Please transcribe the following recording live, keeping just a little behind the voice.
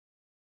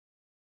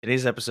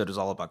Today's episode is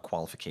all about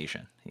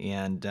qualification.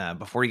 And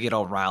before you get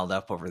all riled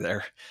up over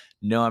there,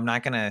 no, I'm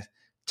not going to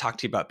talk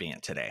to you about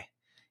BANT today.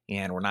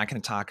 And we're not going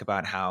to talk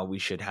about how we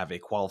should have a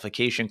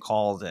qualification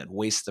call that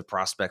wastes the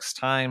prospect's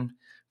time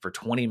for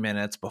 20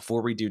 minutes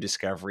before we do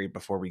discovery,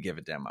 before we give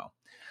a demo.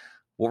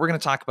 What we're going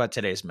to talk about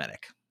today is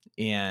MEDDPICC.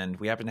 And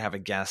we happen to have a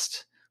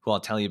guest who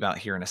I'll tell you about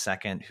here in a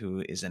second,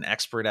 who is an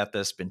expert at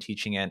this, been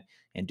teaching it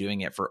and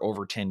doing it for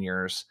over 10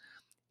 years.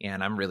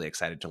 And I'm really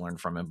excited to learn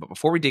from him. But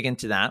before we dig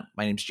into that,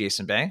 my name's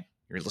Jason Bay.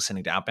 You're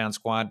listening to Outbound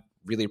Squad.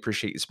 Really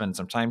appreciate you spending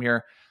some time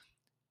here.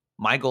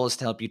 My goal is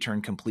to help you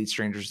turn complete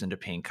strangers into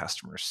paying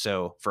customers.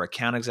 So for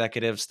account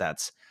executives,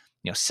 that's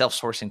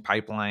self-sourcing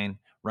pipeline,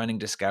 running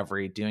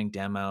discovery, doing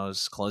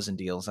demos, closing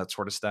deals, that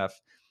sort of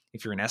stuff.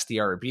 If you're an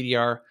SDR or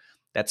BDR,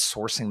 that's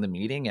sourcing the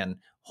meeting and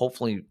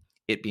hopefully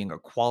it being a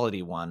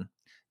quality one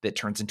that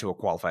turns into a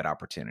qualified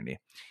opportunity.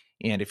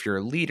 And if you're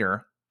a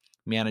leader,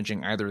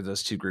 managing either of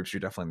those two groups,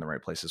 you're definitely in the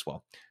right place as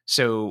well.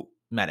 So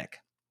MEDDPICC.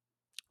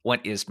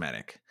 What is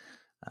MEDDPICC?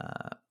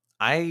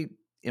 I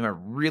am a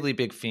really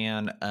big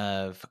fan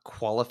of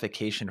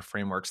qualification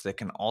frameworks that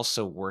can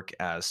also work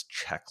as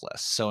checklists.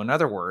 So in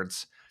other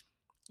words,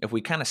 if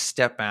we kind of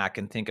step back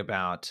and think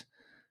about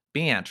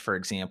BANT, for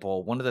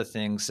example, one of the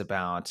things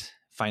about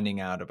finding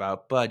out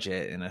about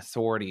budget and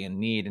authority and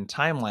need and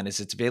timeline is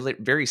it's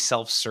very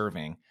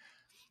self-serving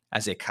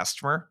as a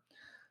customer.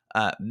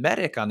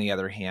 MEDDPICC, on the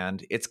other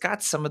hand, it's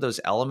got some of those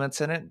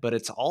elements in it, but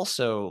it's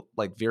also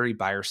like very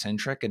buyer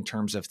centric in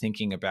terms of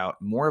thinking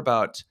about more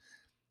about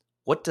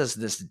what does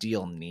this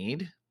deal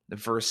need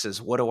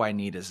versus what do I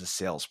need as a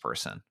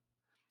salesperson.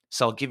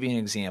 So I'll give you an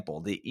example.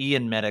 The E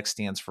in MEDDPICC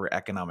stands for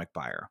economic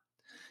buyer.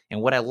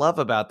 And what I love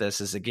about this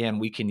is, again,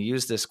 we can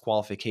use this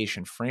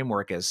qualification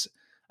framework as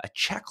a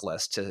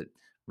checklist to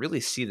really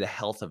see the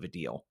health of a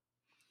deal.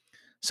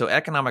 So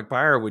economic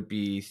buyer would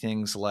be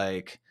things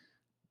like,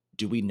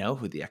 do we know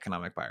who the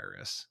economic buyer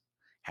is?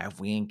 Have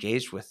we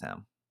engaged with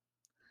them?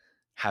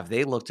 Have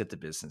they looked at the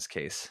business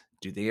case?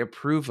 Do they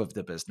approve of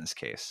the business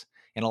case?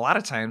 And a lot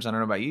of times, I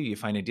don't know about you, you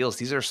find in deals,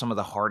 these are some of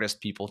the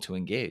hardest people to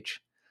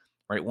engage,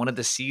 right? One of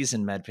the C's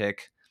in MEDDPICC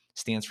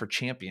stands for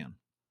champion.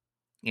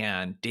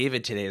 And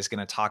David today is going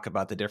to talk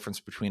about the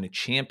difference between a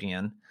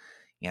champion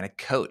and a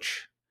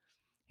coach.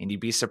 And you'd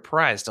be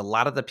surprised, a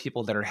lot of the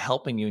people that are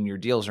helping you in your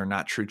deals are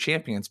not true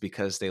champions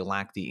because they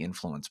lack the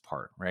influence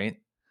part, right?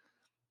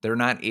 They're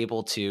not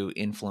able to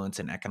influence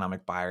an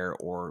economic buyer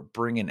or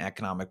bring an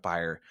economic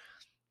buyer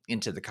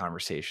into the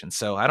conversation.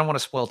 So I don't want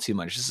to spoil too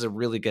much. This is a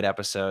really good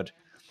episode.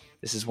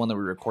 This is one that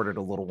we recorded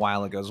a little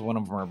while ago. It's one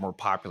of our more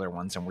popular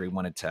ones, and we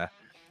wanted to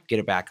get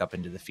it back up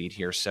into the feed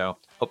here. So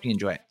hope you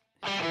enjoy it.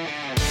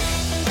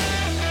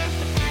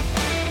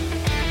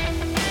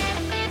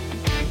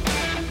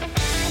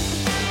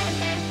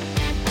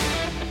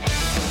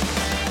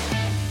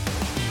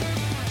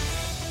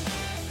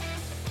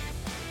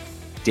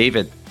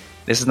 David,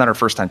 this is not our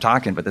first time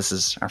talking, but this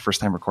is our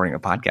first time recording a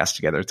podcast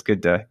together. It's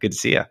good to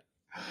see you.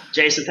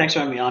 Jason, thanks for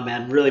having me on,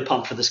 man. Really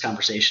pumped for this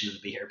conversation and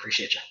to be here.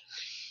 Appreciate you.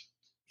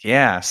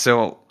 Yeah.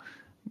 So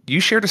you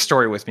shared a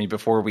story with me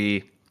before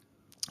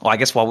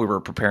while we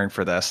were preparing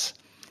for this,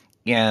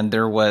 and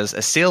there was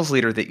a sales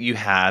leader that you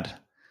had,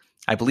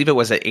 I believe it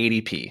was at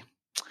ADP,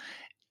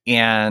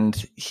 and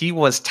he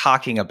was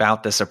talking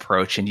about this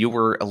approach and you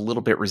were a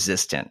little bit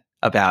resistant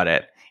about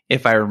it,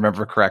 if I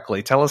remember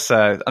correctly. Tell us,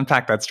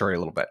 unpack that story a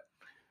little bit.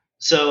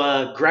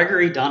 So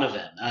Gregory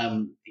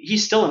Donovan,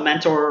 he's still a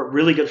mentor,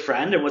 really good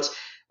friend. And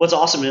what's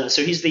awesome,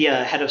 so he's the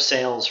head of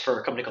sales for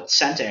a company called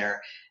Centair.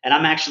 And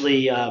I'm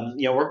actually,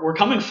 we're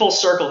coming full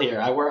circle here.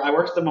 I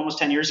worked with him almost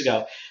 10 years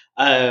ago.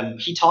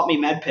 He taught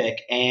me MEDDPICC,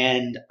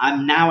 and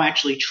I'm now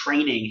actually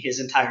training his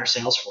entire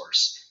sales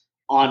force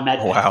on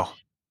MEDDPICC. Oh, wow.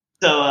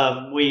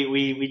 So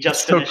we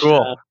just That's finished so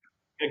cool.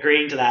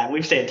 Agreeing to that. And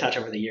we've stayed in touch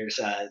over the years.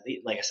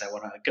 Like I said,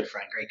 what a good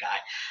friend, great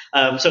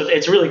guy. So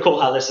it's really cool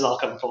how this is all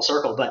coming full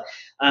circle. But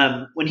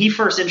when he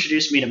first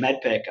introduced me to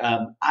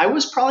MEDDPICC, I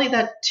was probably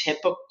that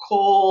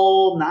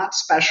typical, not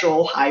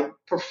special, high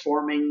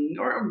performing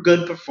or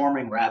good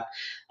performing rep.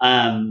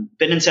 Been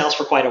in sales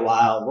for quite a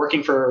while,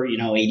 working for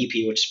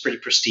ADP, which is a pretty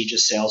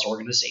prestigious sales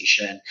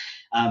organization.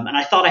 And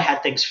I thought I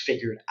had things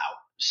figured out.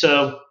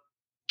 So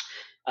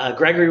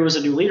Gregory was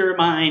a new leader of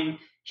mine.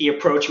 He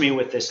approached me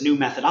with this new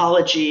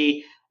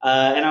methodology.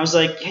 And I was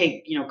like,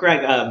 hey,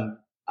 Greg,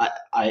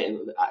 I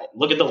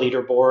look at the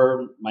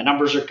leaderboard. My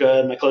numbers are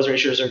good. My close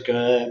ratios are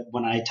good.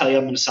 When I tell you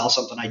I'm going to sell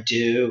something, I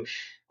do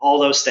all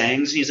those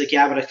things. And he's like,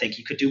 yeah, but I think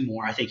you could do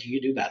more. I think you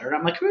could do better. And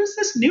I'm like, who is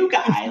this new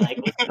guy?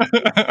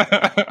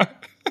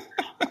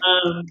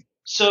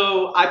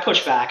 So I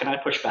pushed back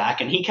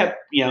and he kept,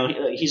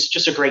 he's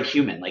just a great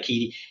human. Like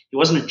he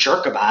wasn't a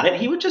jerk about it.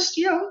 He would just,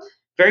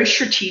 very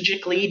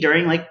strategically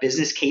during like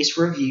business case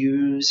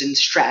reviews and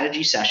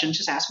strategy sessions,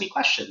 just ask me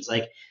questions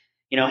like,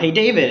 hey,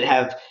 David,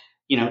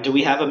 do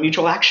we have a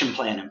mutual action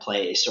plan in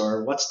place,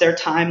 or what's their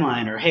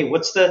timeline, or hey,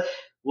 what's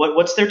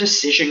their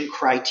decision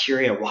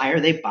criteria? Why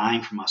are they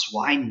buying from us?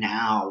 Why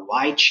now?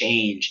 Why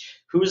change?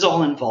 Who's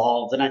all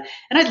involved? And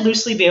I'd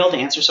loosely be able to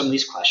answer some of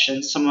these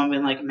questions. Some of them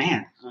been like,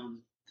 man,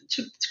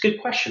 it's a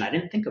good question. I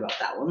didn't think about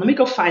that one. Let me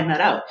go find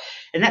that out.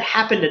 And that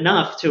happened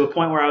enough to a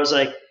point where I was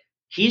like,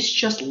 he's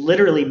just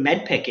literally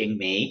med picking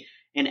me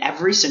in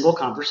every single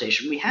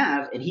conversation we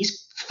have, and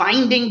he's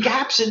finding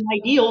gaps in my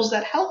deals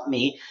that help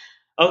me.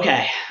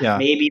 Okay, Yeah.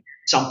 maybe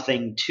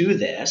something to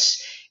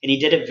this. And he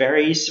did it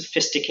very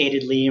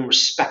sophisticatedly and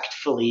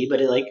respectfully, but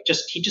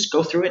he just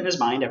go through it in his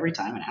mind every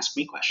time and ask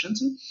me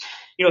questions. And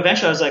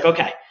eventually I was like,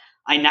 okay,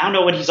 I now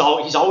know what he's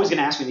always going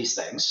to ask me these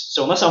things.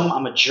 So unless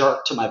I'm a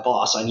jerk to my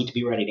boss, I need to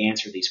be ready to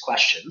answer these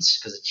questions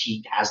because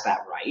he has that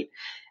right.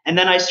 And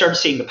then I started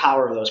seeing the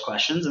power of those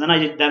questions, and then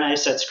I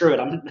said, "Screw it,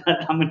 I'm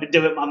going to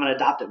do it. I'm going to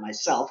adopt it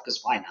myself because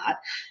why not?"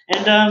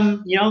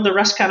 And the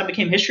rest kind of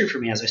became history for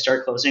me as I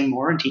started closing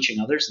more and teaching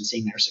others and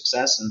seeing their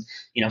success,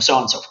 and so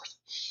on and so forth.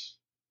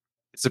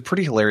 It's a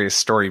pretty hilarious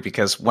story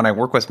because when I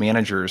work with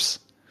managers,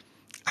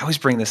 I always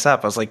bring this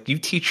up. I was like, you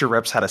teach your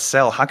reps how to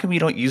sell. How come you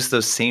don't use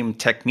those same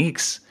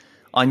techniques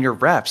on your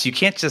reps? You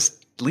can't just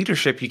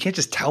leadership. You can't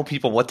just tell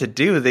people what to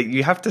do. That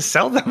you have to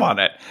sell them on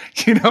it.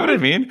 You know what I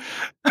mean?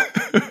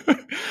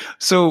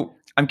 So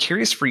I'm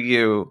curious for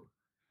you,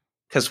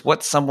 because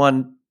what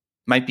someone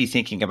might be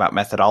thinking about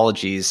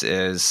methodologies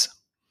is,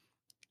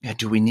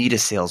 do we need a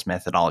sales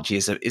methodology?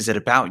 Is it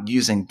about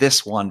using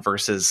this one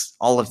versus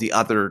all of the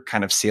other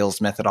kind of sales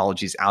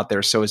methodologies out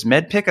there? So is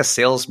MEDDPICC a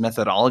sales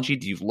methodology?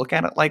 Do you look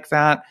at it like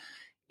that?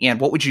 And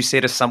what would you say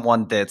to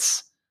someone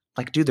that's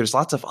like, dude, there's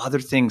lots of other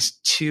things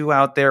too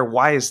out there.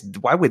 Why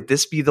would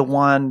this be the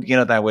one,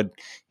 that I would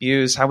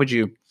use? How would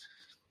you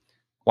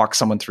walk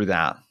someone through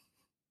that?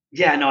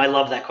 Yeah, no, I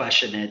love that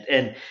question.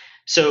 And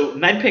so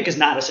MEDDPICC is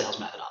not a sales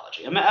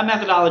methodology. A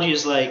methodology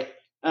is like,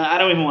 I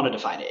don't even want to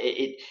define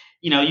it.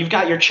 You've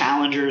got your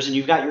challengers and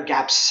you've got your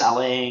gap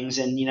sellings,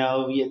 and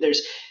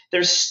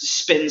there's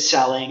spin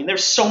selling, and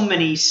there's so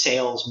many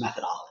sales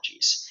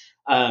methodologies.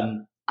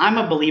 I'm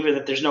a believer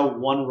that there's no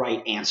one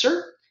right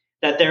answer.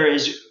 That there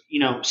is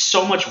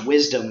so much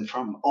wisdom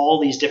from all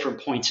these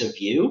different points of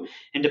view,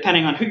 and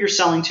depending on who you're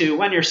selling to,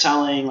 when you're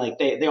selling, like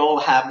they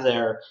all have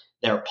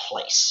their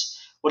place.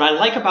 What I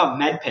like about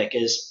MEDDPICC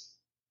is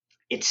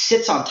it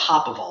sits on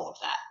top of all of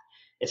that.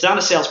 It's not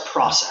a sales Yeah.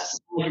 process. It's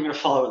not like you're going to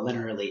follow it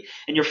linearly.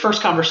 In your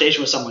first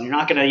conversation with someone, you're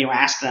not going to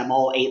ask them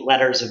all 8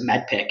 letters of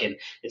MEDDPICC, and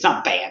it's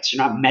not BANTS.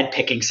 You're not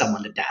MEDDPICCing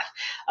someone to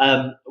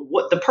death.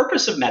 What the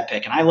purpose of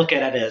MEDDPICC, and I look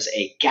at it as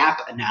a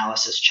gap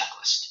analysis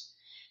checklist.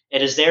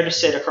 It is there to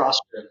sit across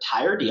your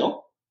entire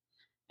deal,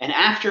 and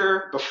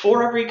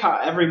before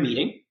every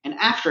meeting, and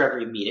after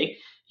every meeting,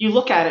 you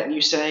look at it and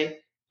you say,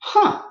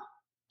 "Huh,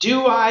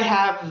 do I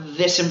have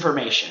this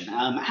information?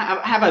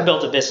 Have I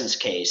built a business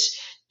case?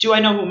 Do I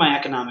know who my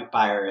economic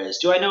buyer is?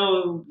 Do I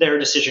know their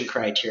decision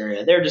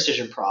criteria, their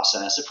decision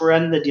process? If we're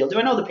in the deal, do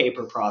I know the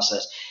paper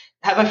process?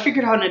 Have I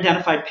figured out an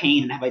identified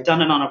pain, and have I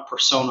done it on a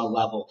persona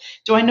level?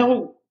 Do I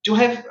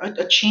have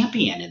a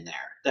champion in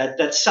there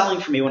that's selling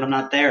for me when I'm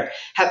not there?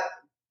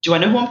 Do I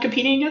know who I'm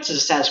competing against? Is it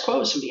status quo?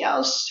 Is somebody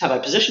else? Have I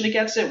positioned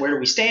against it? Where do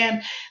we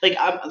stand? Like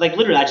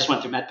literally, I just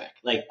went through MEDDPICC.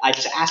 Like I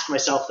just asked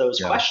myself those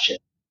Yeah. questions,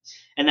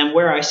 and then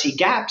where I see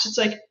gaps, it's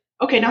like,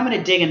 okay, now I'm going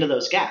to dig into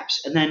those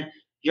gaps, and then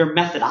your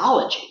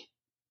methodology,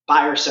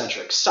 buyer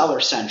centric, seller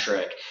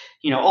centric,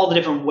 all the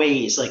different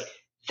ways. Like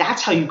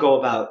that's how you go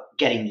about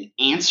getting the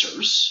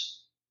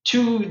answers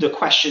to the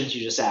questions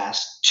you just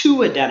asked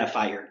to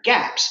identify your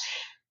gaps.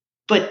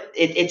 But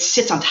it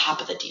sits on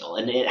top of the deal,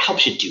 and it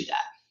helps you do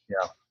that.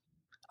 Yeah.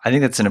 I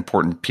think that's an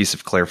important piece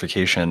of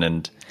clarification.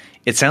 And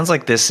it sounds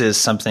like this is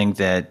something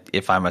that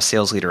if I'm a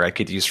sales leader, I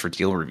could use for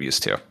deal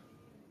reviews too.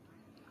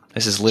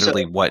 This is So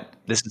literally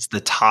this is the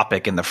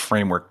topic and the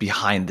framework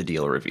behind the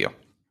deal review.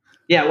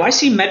 yeah, well, I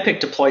see MEDDPICC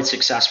deployed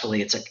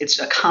successfully. It's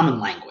a common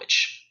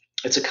language.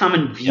 It's a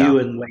common Yeah. view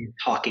and way of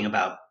talking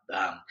about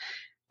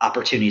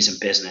opportunities in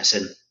business.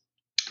 And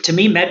to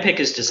me, MEDDPICC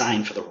is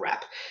designed for the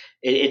rep.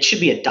 It should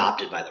be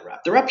adopted by the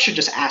rep. The rep should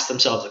just ask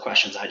themselves the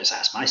questions I just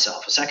asked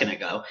myself a second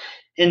ago,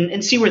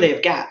 and see where they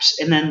have gaps.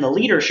 And then the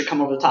leader should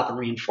come over the top and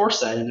reinforce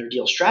that in their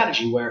deal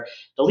strategy, where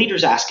the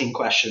leader's asking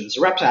questions,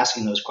 the rep's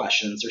asking those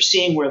questions, they're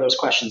seeing where those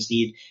questions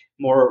need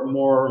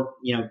more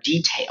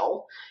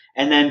detail.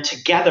 And then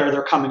together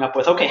they're coming up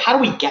with, okay, how do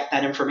we get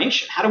that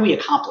information? How do we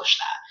accomplish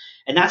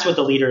that? And that's what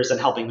the leader is then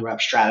helping the rep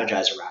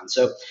strategize around.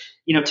 So,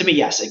 to me,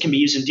 yes, it can be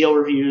used in deal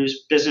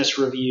reviews, business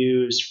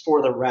reviews,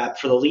 for the rep,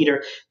 for the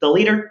leader. The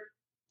leader,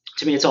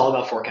 to me, it's all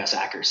about forecast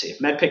accuracy. If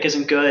MEDDPICC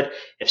isn't good,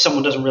 if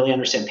someone doesn't really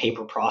understand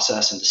paper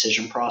process and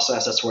decision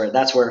process, that's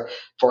where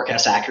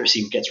forecast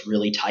accuracy gets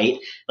really tight.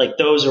 Like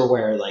those are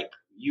where like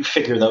you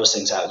figure those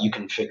things out, you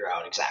can figure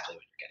out exactly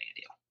when you're getting a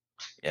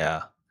deal.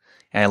 Yeah.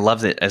 And I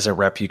love that as a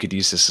rep, you could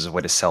use this as a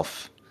way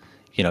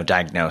to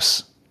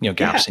diagnose, Yeah.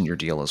 gaps in your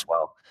deal as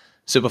well.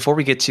 So before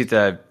we get to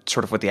the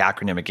sort of what the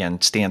acronym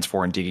again stands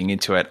for and digging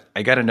into it,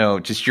 I got to know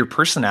just your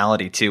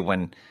personality too.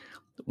 When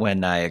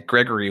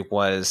Gregory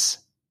was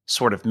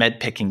sort of med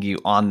picking you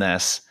on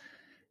this,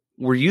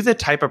 were you the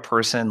type of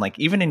person, like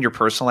even in your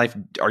personal life,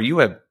 are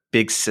you a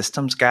big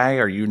systems guy?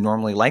 Are you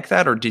normally like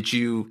that? Or did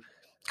you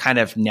kind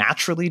of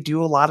naturally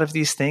do a lot of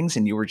these things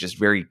and you were just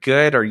very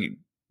good? Or you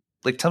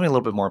like, tell me a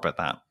little bit more about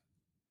that.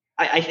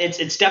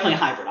 it's definitely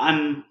hybrid.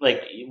 I'm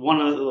like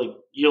one of the, like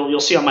you'll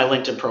see on my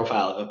LinkedIn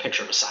profile of a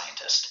picture of a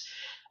scientist.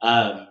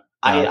 I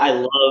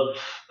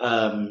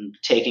love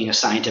taking a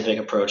scientific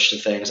approach to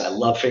things. I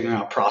love figuring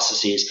out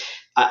processes.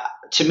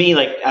 To me,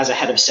 like as a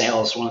head of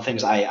sales, one of the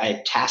things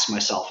I task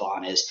myself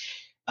on is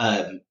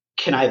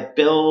can I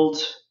build?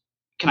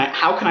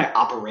 How can I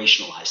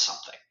operationalize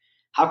something?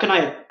 How can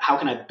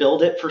I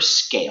build it for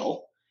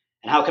scale?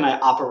 And how can I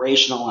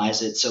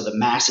operationalize it so the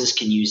masses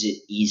can use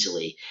it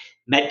easily?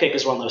 MedPick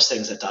is one of those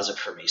things that does it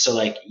for me. So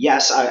like,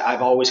 yes,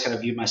 I've always kind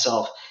of viewed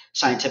myself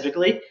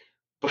scientifically.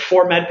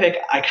 Before MedPick,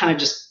 I kind of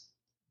just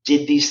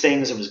did these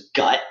things. It was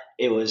gut.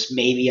 It was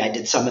maybe I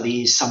did some of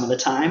these some of the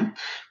time.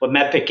 What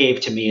MedPick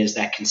gave to me is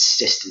that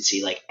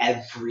consistency, like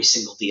every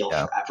single deal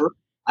Yeah. forever.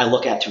 I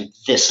look at through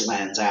this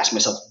lens. I ask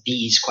myself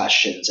these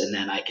questions, and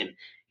then I can,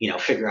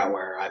 figure out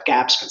where I have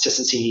gaps,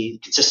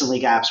 consistently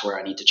gaps, where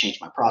I need to change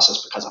my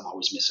process because I'm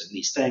always missing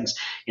these things,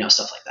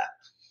 stuff like that.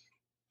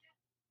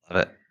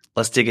 Love it.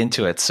 Let's dig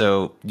into it.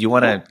 So, you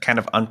want to Cool. kind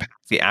of unpack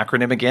the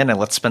acronym again, and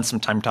let's spend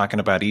some time talking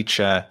about each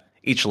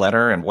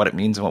letter and what it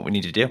means and what we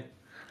need to do.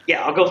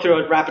 Yeah, I'll go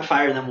through it rapid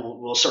fire, and then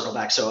we'll circle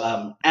back.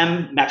 So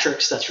M,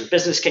 metrics, that's your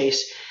business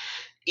case.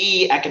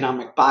 E,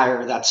 economic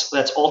buyer, that's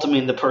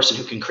ultimately the person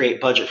who can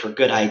create budget for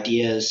good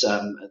ideas.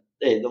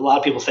 A lot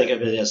of people think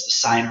of it as the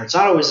signer. It's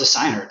not always the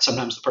signer. It's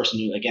sometimes the person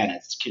who, again,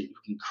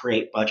 can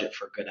create budget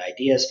for good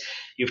ideas.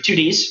 You have two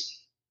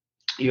Ds.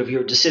 You have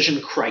your decision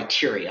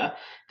criteria.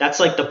 That's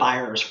like the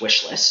buyer's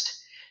wish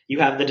list. You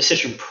have the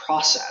decision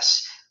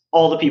process,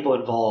 all the people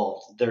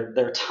involved,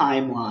 their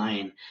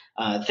timeline.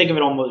 Think of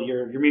it almost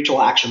your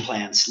mutual action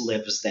plans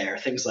lives there,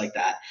 things like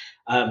that.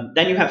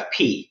 Then you have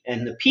P,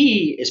 and the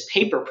P is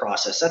paper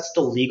process. That's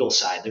the legal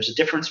side. There's a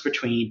difference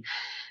between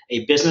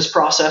a business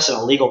process and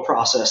a legal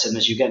process. And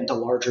as you get into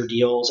larger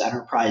deals,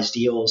 enterprise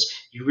deals,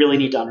 you really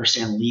need to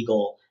understand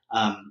legal.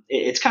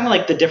 It's kind of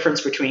like the difference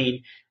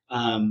between,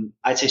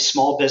 I'd say,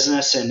 small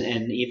business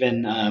and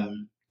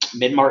even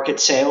mid-market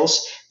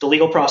sales. The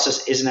legal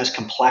process isn't as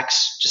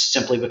complex just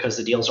simply because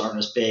the deals aren't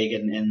as big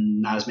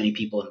and not as many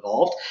people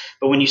involved.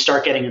 But when you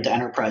start getting into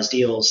enterprise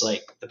deals,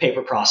 like the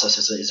paper process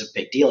is a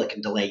big deal. It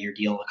can delay your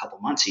deal a couple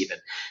months even.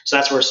 So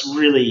that's where it's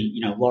really,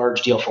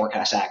 large deal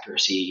forecast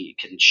accuracy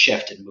can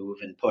shift and move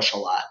and push a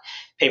lot.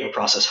 Paper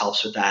process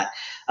helps with that.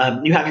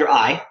 You have your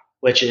I,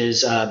 which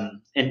is,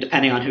 and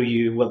depending on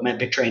what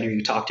big trainer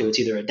you talk to, it's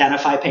either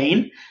identify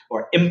pain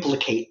or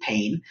implicate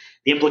pain.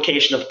 The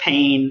implication of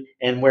pain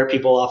and where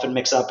people often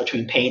mix up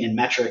between pain and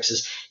metrics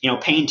is,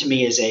 pain to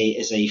me is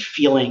a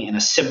feeling and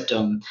a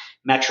symptom.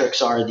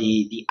 Metrics are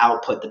the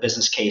output, the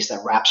business case that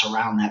wraps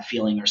around that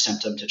feeling or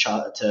symptom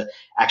to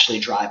actually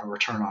drive a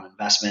return on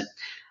investment.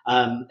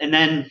 And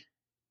then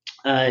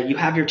you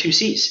have your two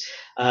C's,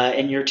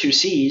 and your two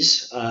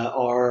C's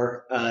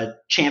are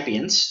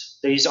champions.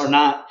 These are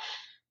not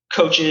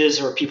coaches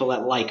or people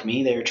that like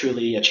me. They're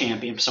truly a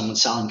champion, someone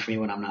selling for me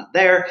when I'm not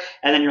there.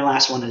 And then your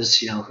last one is,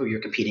 who you're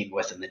competing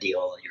with in the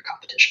deal, your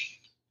competition.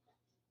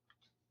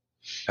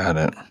 Got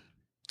it.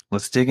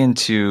 Let's dig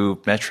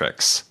into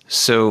metrics.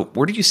 So,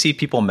 where do you see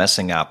people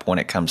messing up when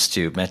it comes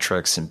to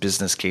metrics and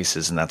business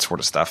cases and that sort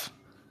of stuff?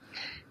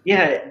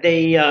 Yeah,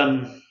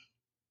 it's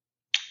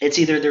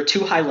either they're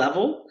too high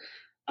level,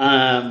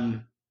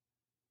 um,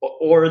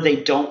 or they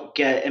don't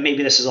get, and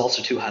maybe this is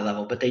also too high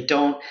level, but they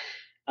don't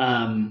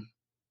um,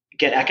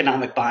 get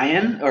economic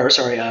buy-in, or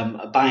sorry,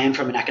 buy-in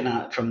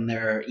from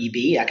their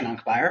EB,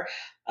 economic buyer,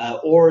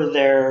 or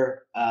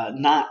they're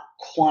not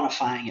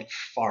quantifying it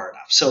far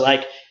enough. So,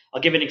 like,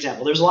 I'll give you an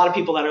example. There's a lot of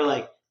people that are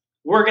like,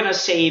 "We're gonna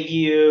save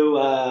you,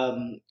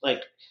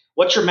 like,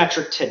 what's your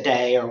metric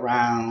today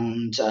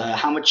around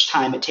how much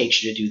time it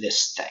takes you to do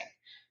this thing?"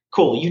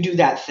 Cool, you do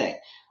that thing.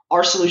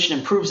 Our solution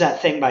improves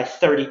that thing by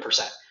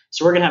 30%.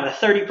 So we're gonna have a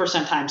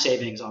 30% time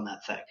savings on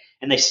that thing,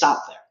 and they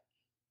stop there.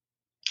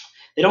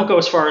 They don't go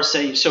as far as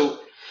say, so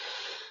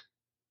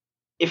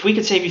if we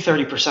could save you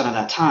 30% of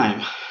that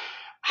time,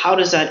 how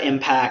does that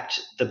impact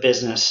the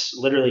business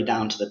literally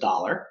down to the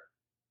dollar?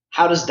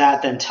 How does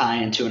that then tie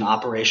into an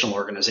operational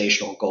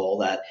organizational goal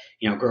that,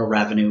 grow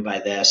revenue by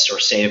this or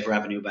save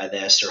revenue by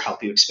this or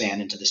help you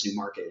expand into this new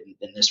market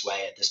in this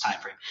way at this time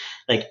frame?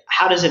 Like,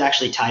 how does it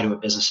actually tie to a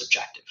business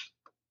objective?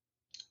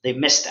 They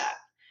miss that.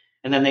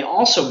 And then they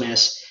also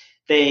miss,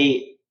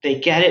 they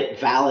get it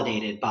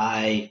validated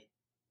by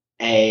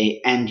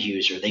a end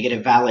user. They get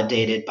it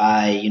validated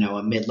by,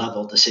 a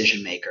mid-level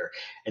decision maker,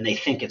 and they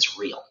think it's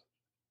real.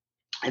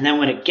 And then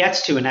when it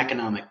gets to an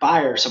economic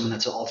buyer, someone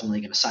that's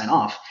ultimately going to sign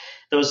off,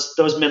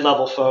 those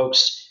mid-level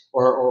folks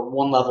or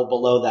one level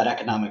below that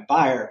economic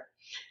buyer,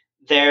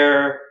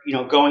 they're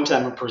going to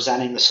them and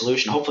presenting the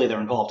solution. Hopefully they're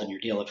involved in your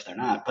deal if they're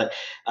not, but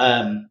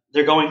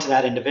they're going to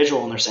that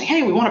individual and they're saying,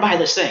 "Hey, we want to buy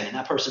this thing," and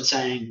that person's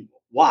saying,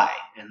 "Why?"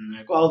 And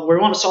they're like, "Well, we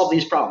want to solve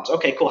these problems."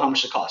 "Okay, cool. How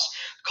much does it cost?"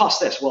 "It costs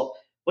this." "Well,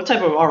 what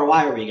type of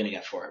ROI are we going to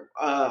get for it?"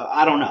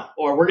 "I don't know."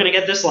 Or, "We're going to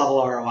get this level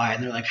ROI."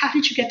 And they're like, "How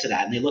did you get to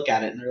that?" And they look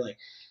at it and they're like,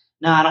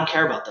 "No, I don't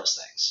care about those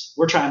things.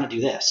 We're trying to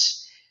do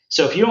this."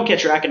 So if you don't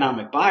get your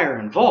economic buyer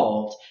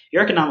involved,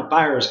 your economic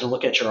buyer is going to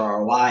look at your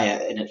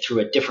ROI in it through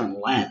a different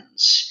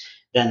lens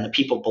than the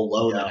people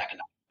below that Yeah.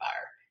 economic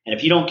buyer. And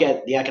if you don't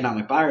get the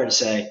economic buyer to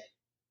say,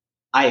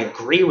 I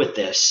agree with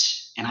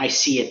this and I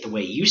see it the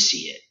way you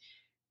see it,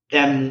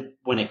 then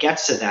when it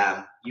gets to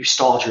them, you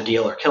stalled your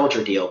deal or killed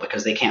your deal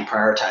because they can't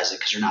prioritize it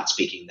because you're not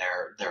speaking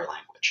their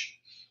language.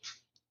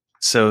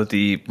 So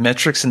the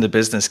metrics in the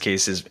business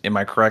cases, am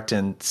I correct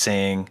in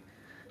saying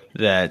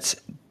that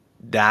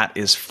that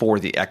is for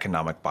the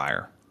economic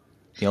buyer?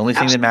 The only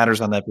thing that Absolutely.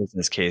 matters on that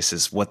business case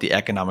is what the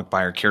economic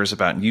buyer cares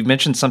about. And you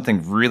mentioned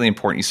something really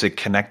important. You said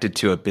connected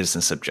to a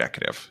business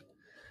objective.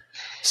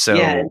 Yeah.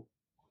 So,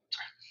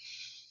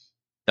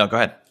 no, go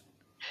ahead.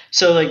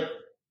 So like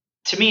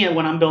to me,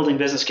 when I'm building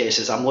business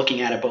cases, I'm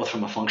looking at it both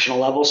from a functional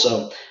level.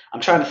 So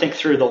I'm trying to think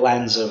through the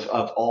lens of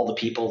all the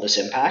people this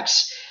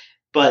impacts.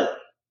 But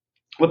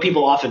what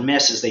people often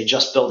miss is they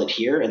just build it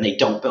here and they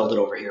don't build it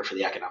over here for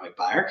the economic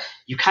buyer.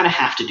 You kind of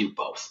have to do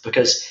both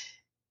because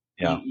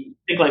Yeah. you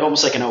think like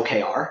almost like an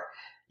OKR.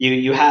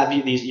 You have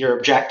these your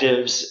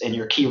objectives and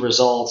your key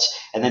results,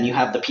 and then you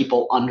have the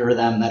people under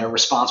them that are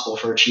responsible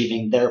for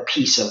achieving their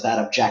piece of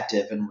that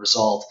objective and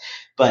result.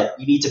 But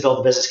you need to build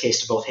a business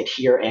case to both hit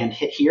here and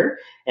hit here.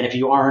 And if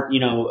you aren't,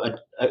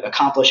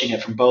 accomplishing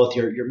it from both,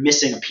 you're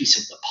missing a piece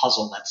of the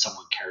puzzle that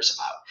someone cares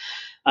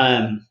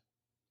about.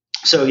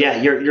 So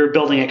yeah, you're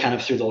building it kind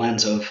of through the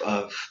lens of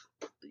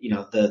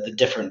the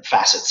different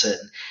facets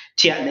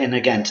and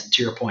again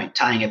to your point,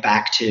 tying it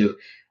back to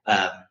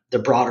um, the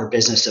broader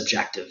business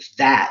objective.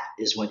 That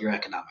is what your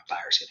economic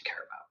buyer is going to care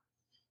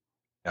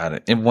about. Got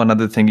it. And one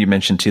other thing you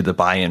mentioned too, the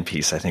buy-in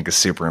piece, I think is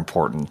super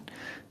important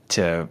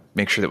to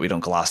make sure that we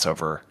don't gloss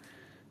over.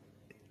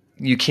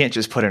 You can't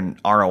just put an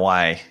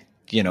ROI,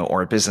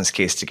 or a business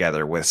case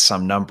together with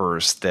some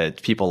numbers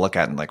that people look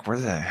at and like, where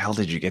the hell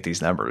did you get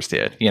these numbers,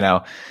 dude?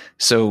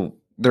 So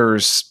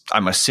there's,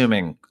 I'm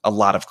assuming, a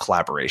lot of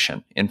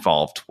collaboration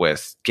involved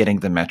with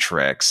getting the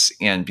metrics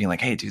and being like,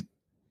 hey, dude,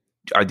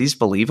 are these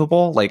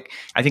believable? Like,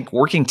 I think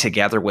working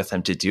together with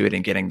them to do it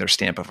and getting their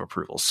stamp of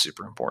approval is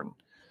super important.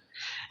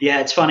 Yeah,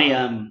 it's funny.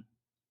 And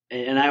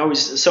I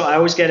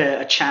always get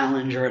a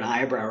challenge or an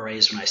eyebrow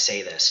raised when I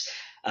say this.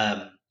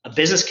 A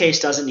business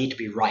case doesn't need to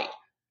be right;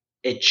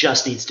 it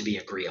just needs to be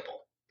agreeable.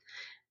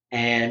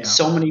 And Yeah.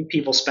 so many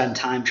people spend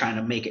time trying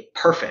to make it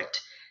perfect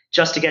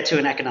just to get to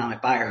an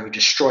economic buyer who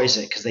destroys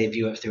it because they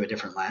view it through a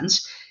different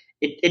lens.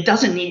 It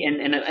doesn't need,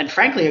 and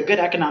frankly, a good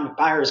economic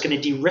buyer is going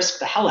to de-risk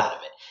the hell out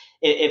of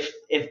it.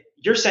 If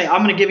you're saying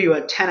I'm going to give you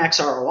a 10x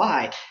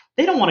ROI,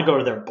 they don't want to go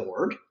to their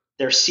board,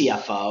 their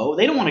CFO.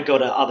 They don't want to go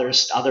to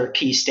other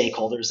key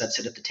stakeholders that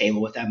sit at the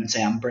table with them and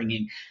say I'm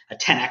bringing a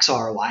 10x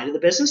ROI to the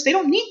business. They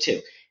don't need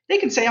to. They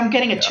can say I'm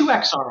getting a Yeah.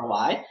 2x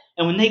ROI,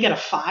 and when they get a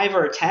 5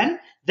 or a 10,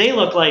 they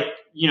look like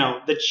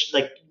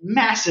like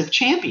massive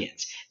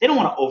champions. They don't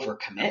want to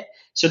overcommit,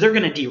 so they're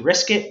going to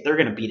de-risk it. They're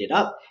going to beat it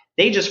up.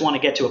 They just want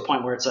to get to a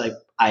point where it's like,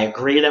 I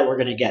agree that we're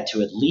going to get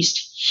to at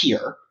least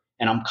here,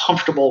 and I'm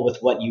comfortable with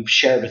what you've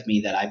shared with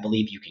me that I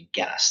believe you can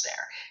get us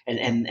there.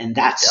 And Yeah.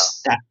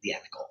 that's the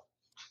end goal.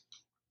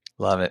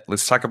 Love it.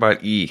 Let's talk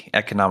about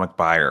economic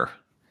buyer.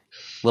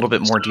 A little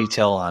bit more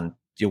detail on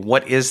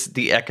what is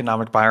the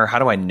economic buyer? How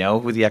do I know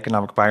who the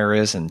economic buyer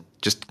is? And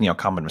just,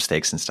 common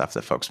mistakes and stuff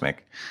that folks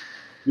make.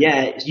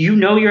 Yeah,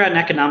 you're an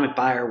economic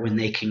buyer when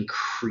they can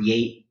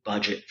create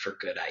budget for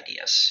good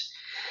ideas.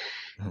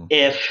 Mhm.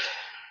 If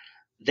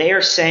they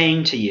are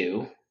saying to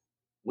you,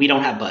 we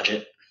don't have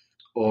budget,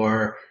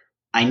 or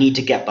I need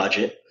to get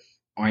budget,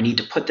 or I need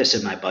to put this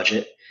in my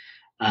budget,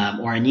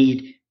 or I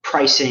need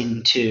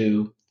pricing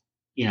to,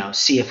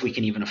 see if we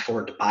can even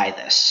afford to buy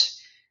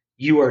this.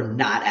 You are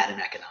not at an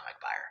economic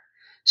buyer.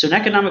 So an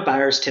economic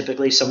buyer is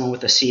typically someone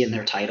with a C in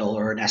their title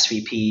or an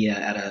SVP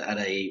at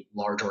a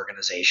large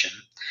organization.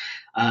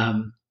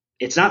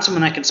 It's not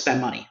someone that can spend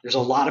money. There's a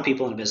lot of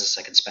people in business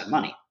that can spend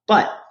money,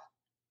 but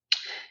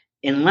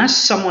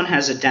unless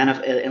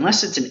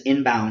it's an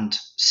inbound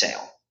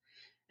sale,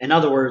 in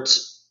other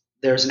words,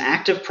 there's an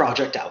active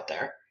project out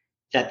there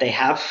that they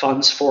have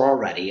funds for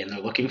already, and they're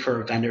looking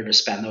for a vendor to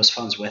spend those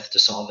funds with to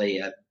solve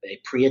a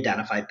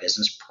pre-identified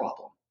business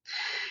problem.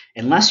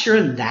 Unless you're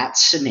in that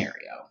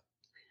scenario,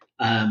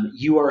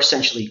 you are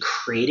essentially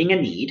creating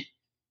a need,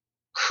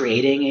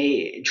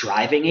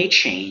 driving a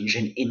change,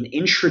 and in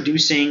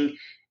introducing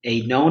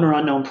a known or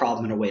unknown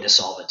problem in a way to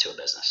solve it to a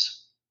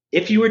business.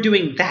 If you are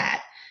doing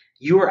that,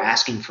 you are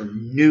asking for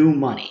new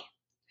money.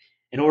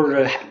 In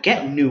order to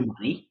get new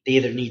money, they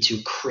either need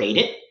to create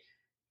it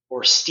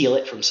or steal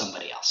it from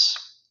somebody else.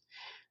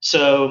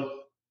 So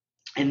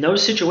in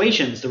those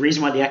situations, the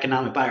reason why the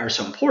economic buyer is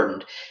so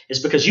important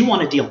is because you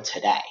want to deal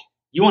today.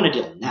 You want to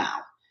deal now.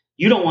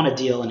 You don't want to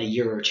deal in a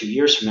year or 2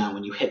 years from now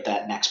when you hit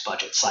that next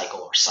budget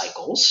cycle or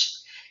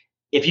cycles.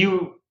 If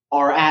you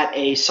are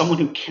at someone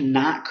who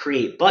cannot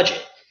create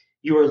budget,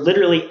 you are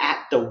literally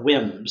at the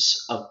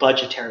whims of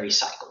budgetary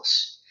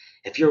cycles.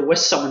 If you're with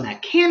someone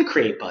that can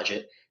create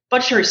budget,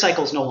 budgetary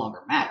cycles no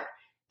longer matter.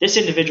 This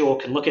individual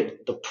can look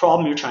at the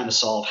problem you're trying to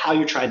solve, how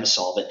you're trying to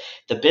solve it,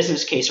 the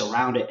business case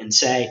around it, and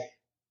say,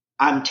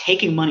 I'm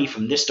taking money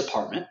from this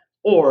department,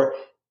 or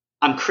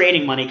I'm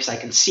creating money because I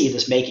can see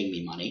this making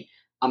me money.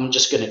 I'm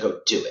just going to go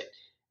do it.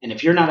 And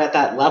if you're not at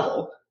that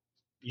level,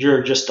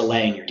 you're just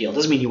delaying your deal. It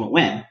doesn't mean you won't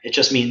win. It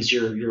just means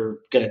you're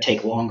going to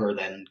take longer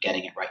than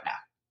getting it right now.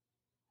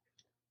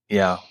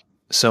 Yeah.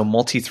 So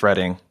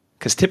multi-threading,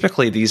 because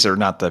typically these are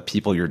not the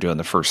people you're doing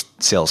the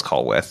first sales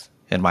call with,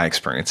 in my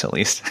experience at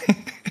least.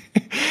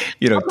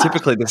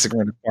 Typically this is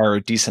going to require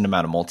a decent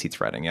amount of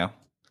multi-threading. Yeah.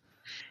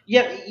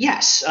 Yeah.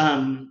 Yes.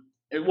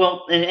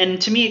 Well,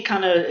 and to me, it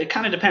kind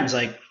of depends.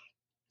 Like,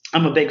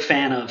 I'm a big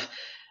fan of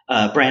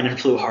Brandon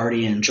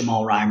Fluharty and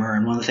Jamal Reimer,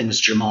 and one of the things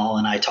Jamal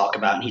and I talk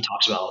about, and he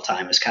talks about all the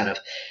time, is kind of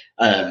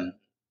um,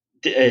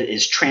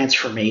 is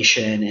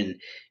transformation,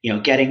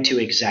 and getting to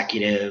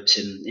executives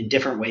and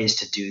different ways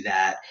to do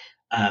that.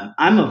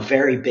 I'm a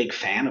very big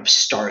fan of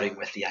starting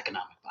with the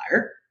economic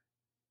buyer,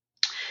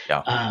 Yeah.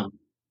 um,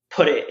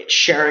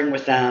 sharing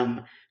with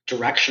them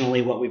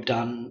directionally what we've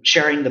done,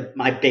 sharing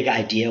my big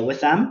idea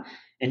with them,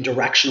 and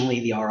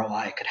directionally the ROI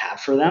I could have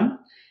for them,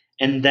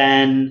 and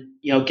then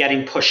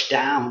getting pushed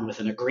down with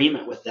an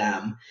agreement with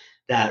them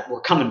that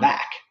we're coming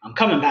back. I'm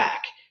coming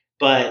back,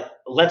 but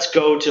let's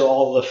go to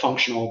all the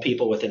functional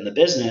people within the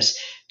business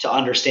to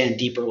understand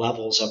deeper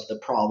levels of the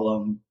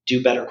problem,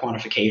 do better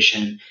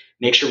quantification,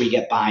 make sure we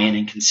get buy-in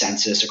and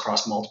consensus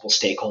across multiple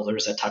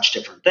stakeholders that touch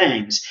different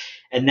things,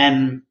 and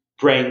then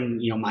bring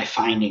my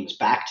findings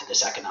back to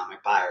this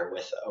economic buyer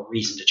with a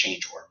reason to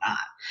change or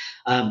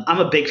not. I'm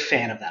a big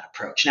fan of that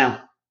approach.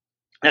 Now,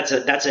 that's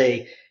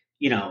a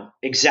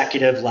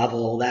executive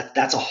level.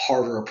 That's a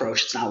harder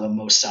approach. It's not what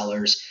most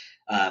sellers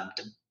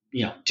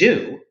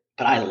do,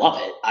 but I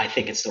love it. I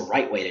think it's the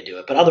right way to do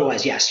it. But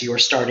otherwise, yes, you're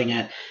starting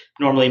at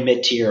normally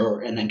mid tier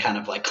and then kind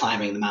of like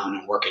climbing the mountain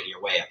and working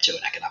your way up to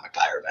an economic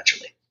buyer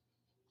eventually.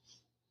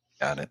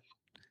 Got it.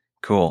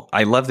 Cool.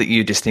 I love that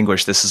you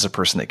distinguish this as a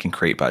person that can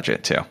create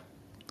budget too.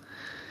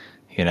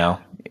 Yeah.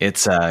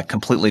 It's a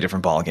completely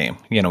different ballgame,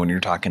 when you're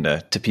talking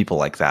to people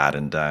like that,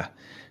 and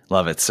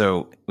love it.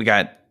 So we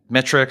got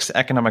metrics,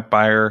 economic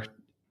buyer,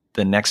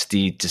 the next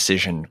D,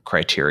 decision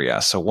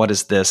criteria. So what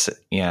is this,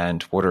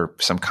 and what are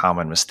some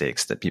common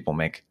mistakes that people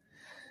make?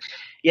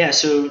 Yeah,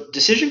 so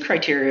decision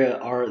criteria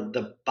are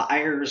the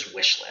buyer's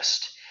wish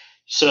list.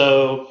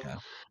 So Yeah.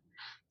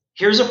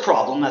 here's a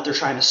problem that they're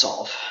trying to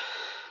solve.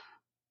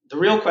 The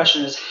real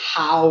question is,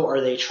 how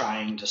are they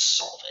trying to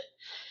solve it?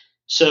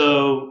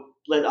 So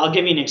I'll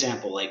give you an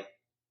example. Like,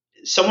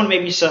 someone may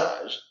be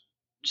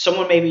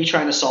someone may be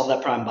trying to solve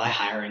that problem by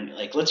hiring.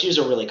 Like, let's use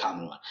a really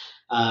common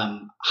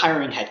one: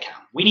 hiring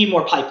headcount. We need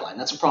more pipeline.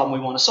 That's a problem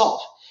we want to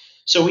solve.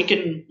 So you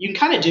can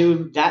kind of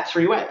do that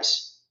three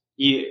ways,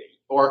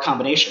 or a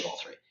combination of all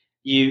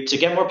three. To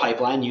get more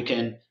pipeline, you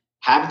can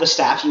have the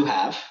staff you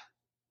have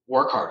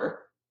work harder.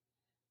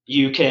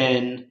 You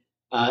can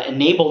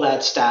enable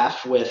that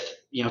staff with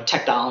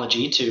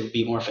technology to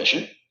be more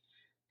efficient.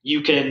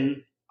 You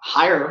can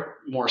hire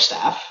more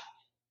staff,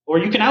 or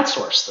you can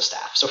outsource the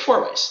staff. So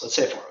four ways. Let's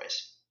say four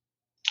ways.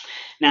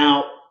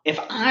 Now, if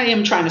I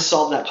am trying to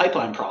solve that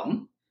pipeline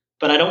problem,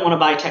 but I don't want to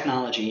buy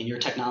technology in your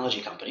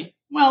technology company,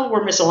 well,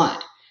 we're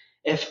misaligned.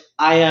 If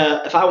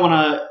I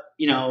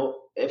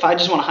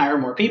just want to hire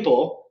more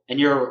people and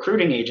you're a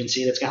recruiting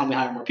agency that's going to help me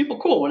hire more people,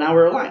 cool. Well, now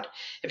we're aligned.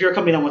 If you're a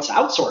company that wants to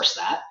outsource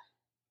that,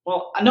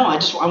 well, no,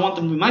 I want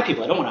them to be my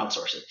people. I don't want to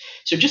outsource it.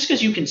 So just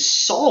because you can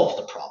solve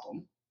the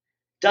problem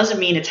doesn't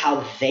mean it's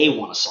how they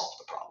want to solve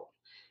the problem.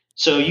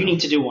 So you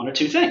need to do one or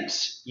two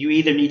things. You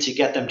either need to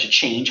get them to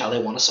change how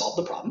they want to solve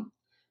the problem,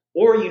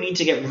 or you need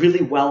to get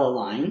really well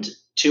aligned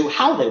to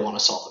how they want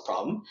to solve the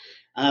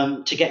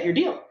problem to get your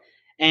deal.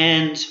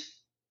 And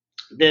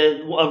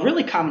a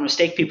really common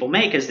mistake people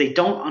make is they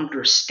don't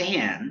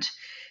understand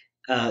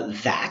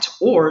that,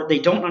 or they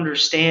don't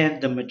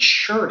understand the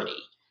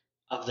maturity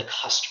of the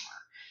customer.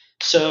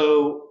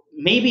 So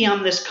maybe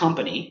I'm this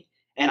company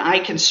and I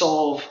can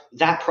solve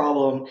that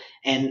problem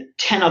and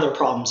 10 other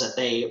problems that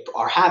they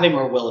are having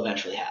or will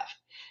eventually have.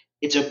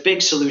 It's a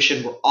big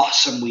solution. We're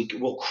awesome.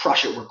 We'll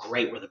crush it. We're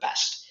great. We're the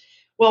best.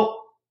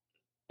 Well,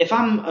 if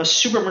I'm a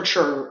super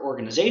mature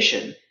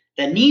organization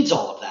that needs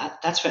all of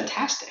that, that's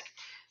fantastic.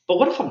 But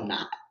what if I'm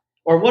not?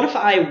 Or what if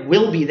I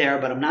will be there,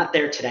 but I'm not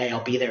there today?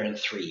 I'll be there in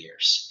 3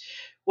 years.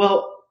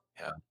 Well,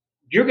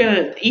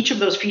 Yeah. each of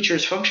those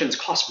features functions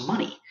cost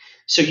money.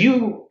 So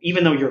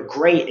even though you're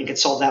great and can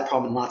solve that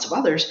problem and lots of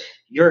others,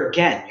 you're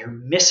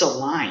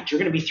misaligned. You're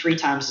going to be 3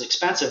 times as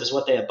expensive as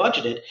what they have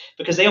budgeted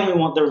because they're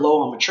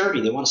low on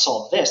maturity. They want to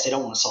solve this. They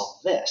don't want to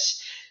solve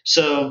this.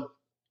 So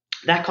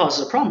that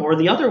causes a problem. Or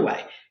the other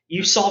way,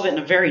 you solve it in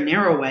a very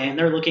narrow way and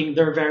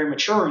they're a very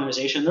mature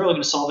organization. They're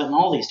looking to solve it in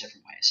all these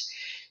different ways.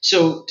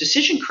 So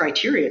decision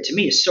criteria to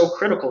me is so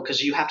critical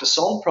because you have to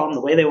solve the problem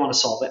the way they want to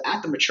solve it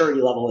at the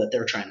maturity level that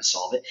they're trying to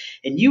solve it.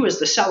 And you as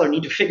the seller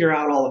need to figure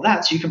out all of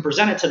that so you can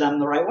present it to them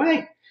the right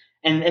way.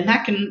 And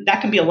that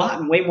can be a lot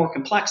and way more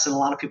complex than a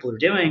lot of people are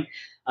doing.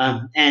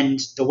 And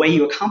the way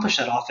you accomplish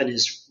that often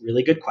is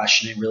really good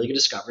questioning, really good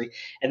discovery.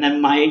 And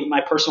then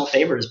my personal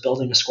favorite is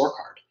building a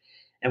scorecard.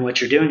 And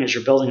what you're doing is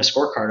you're building a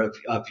scorecard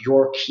of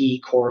your key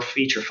core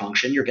feature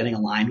function. You're getting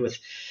aligned with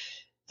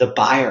the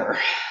buyer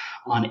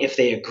on if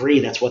they agree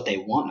that's what they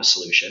want in a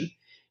solution.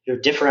 You're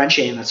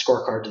differentiating that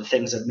scorecard to the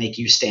things that make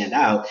you stand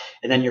out,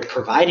 and then you're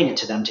providing it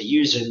to them to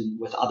use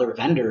with other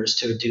vendors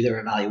to do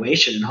their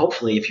evaluation. And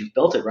hopefully, if you've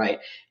built it right,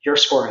 you're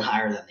scoring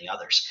higher than the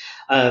others.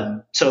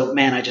 So,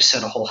 man, I just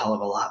said a whole hell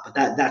of a lot, but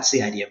that's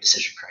the idea of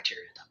decision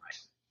criteria done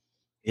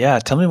Yeah,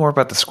 tell me more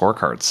about the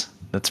scorecards.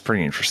 That's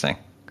pretty interesting.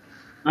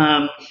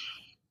 right.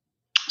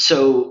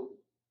 So,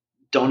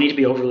 don't need to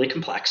be overly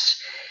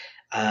complex.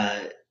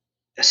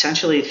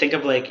 Essentially, think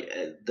of like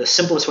the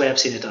simplest way I've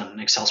seen it done, an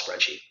Excel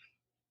spreadsheet.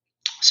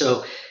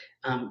 So,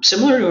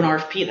 similar to an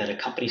RFP that a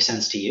company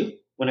sends to you,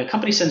 when a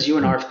company sends you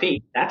an Mm.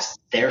 RFP, that's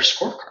their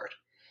scorecard.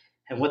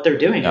 And what they're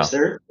doing Yeah. is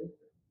they're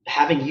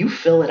having you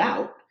fill it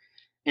out,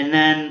 and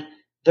then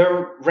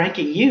they're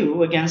ranking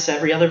you against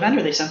every other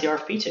vendor they sent the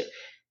RFP to.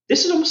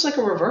 This is almost like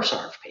a reverse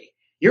RFP.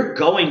 You're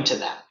going to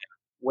them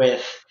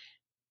with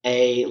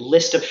a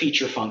list of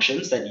feature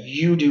functions that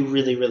you do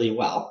really, really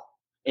well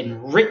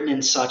and written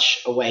in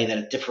such a way that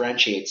it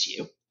differentiates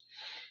you.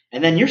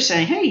 And then you're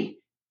saying, hey,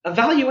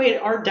 evaluate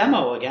our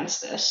demo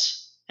against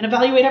this and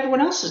evaluate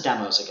everyone else's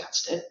demos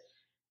against it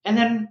and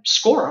then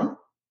score them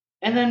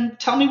and then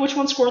tell me which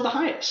one scored the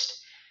highest.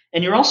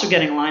 And you're also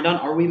getting aligned on,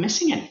 are we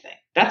missing anything?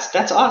 That's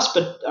us,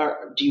 but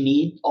do you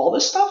need all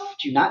this stuff?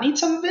 Do you not need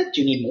some of it?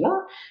 Do you need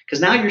more? Because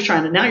now you're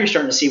starting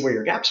to see where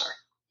your gaps are.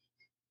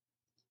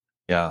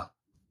 Yeah.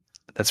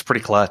 That's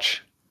pretty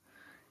clutch.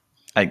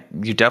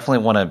 You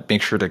definitely want to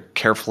make sure to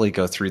carefully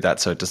go through that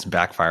so it doesn't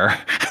backfire.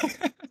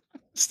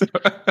 So-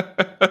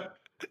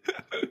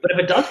 But if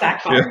it does yeah.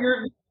 backfire,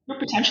 you're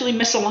potentially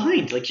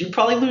misaligned. Like you'd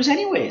probably lose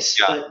anyways.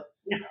 Yeah. But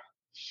yeah.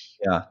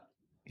 Yeah.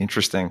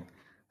 Interesting.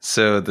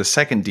 So the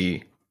second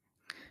D,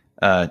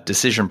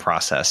 decision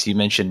process. You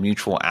mentioned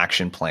mutual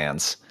action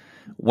plans.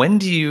 When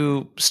do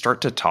you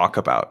start to talk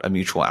about a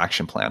mutual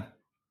action plan?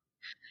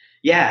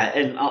 Yeah,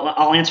 and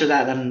I'll answer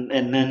that then,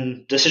 and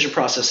then decision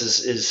process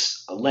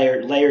is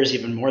layers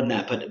even more than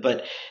that.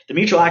 But the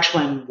mutual action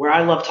plan, where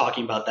I love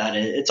talking about that,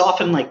 it's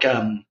often like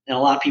in a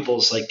lot of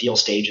people's like deal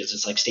stages,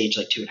 it's like stage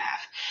like 2.5.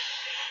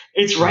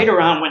 It's right Mm.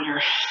 around when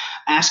you're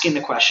asking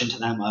the question to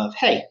them of,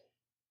 hey,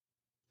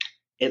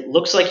 it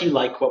looks like you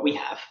like what we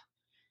have.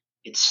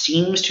 It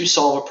seems to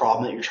solve a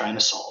problem that you're trying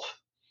to solve.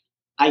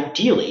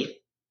 Ideally,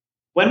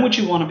 when would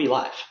you want to be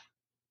live?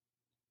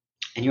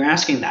 And you're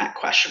asking that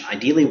question.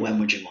 Ideally, when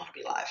would you want to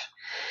be live?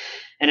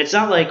 And it's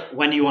not like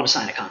when do you want to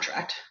sign a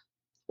contract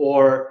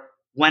or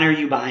when are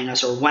you buying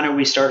us or when are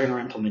we starting our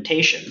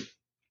implementation.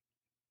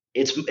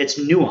 It's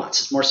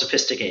nuanced. It's more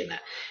sophisticated than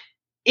that.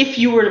 If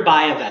you were to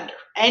buy a vendor,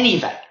 any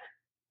vendor,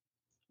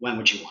 when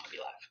would you want to be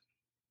live?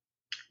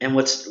 And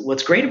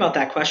what's great about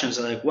that question is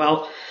like,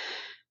 well,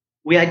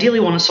 we ideally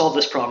want to solve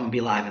this problem and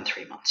be live in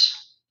 3 months.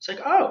 It's like,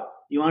 oh,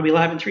 you want to be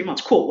live in 3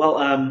 months? Cool.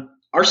 Well,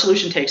 our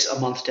solution takes a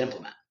month to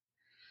implement.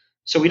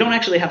 So we don't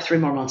actually have 3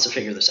 more months to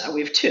figure this out.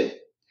 We have two.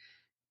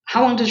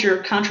 How long does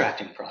your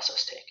contracting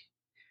process take?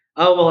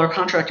 Oh, well, our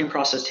contracting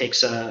process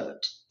takes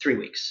 3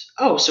 weeks.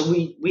 Oh, so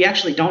we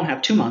actually don't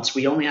have 2 months.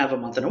 We only have a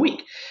month and a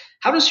week.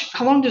 How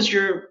long does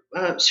your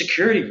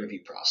security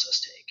review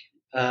process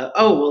take?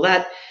 Oh, well,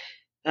 that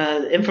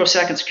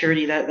infosec and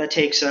security that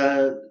takes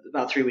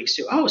about 3 weeks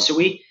too. Oh, so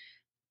we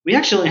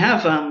actually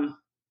have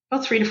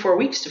about 3 to 4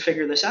 weeks to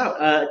figure this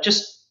out.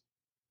 Just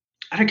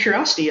out of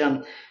curiosity,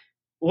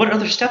 what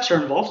other steps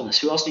are involved in this?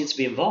 Who else needs to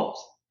be involved?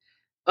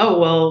 Oh,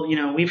 well,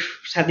 we've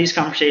had these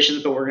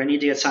conversations, but we're going to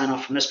need to get sign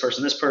off from this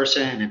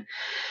person, and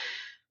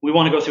we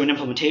want to go through an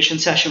implementation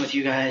session with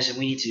you guys, and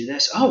we need to do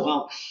this. Oh,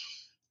 well,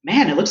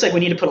 man, it looks like we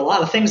need to put a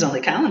lot of things on the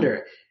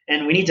calendar,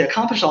 and we need to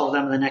accomplish all of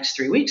them in the next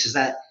 3 weeks. Is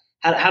that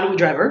how do we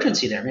drive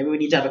urgency there? Maybe we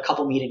need to have a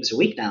couple meetings a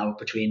week now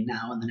between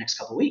now and the next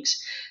couple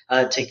weeks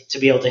to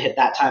be able to hit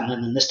that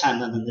timeline, then this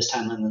timeline, then this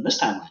timeline, then this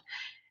timeline.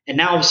 And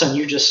now all of a sudden,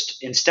 you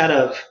just instead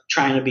of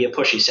trying to be a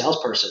pushy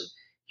salesperson,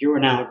 you are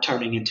now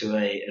turning into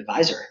a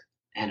advisor,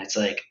 and it's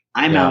like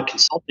I'm Yeah. now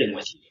consulting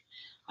with you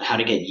on how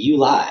to get you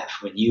live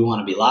when you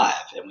want to be live,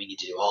 and we need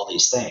to do all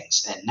these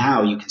things. And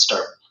now you can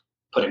start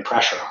putting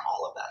pressure on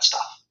all of that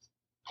stuff.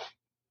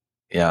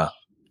 Yeah.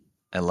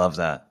 I love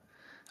that.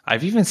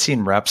 I've even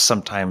seen reps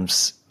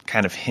sometimes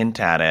kind of hint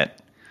at it,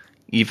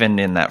 even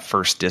in that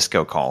first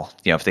disco call.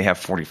 If they have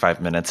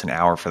 45 minutes, an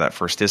hour for that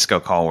first disco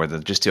call where they'll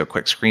just do a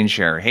quick screen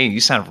share. Hey, you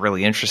sound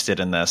really interested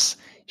in this.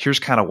 Here's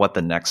kind of what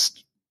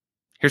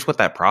here's what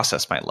that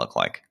process might look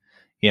like.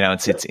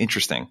 It's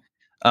interesting.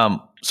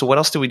 So what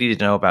else do we need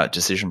to know about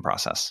decision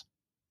process?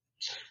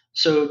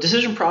 So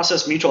decision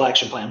process, mutual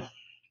action plan,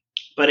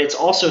 but it's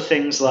also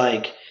things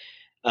like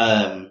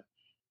um,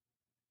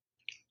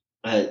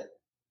 uh,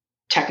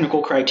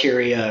 technical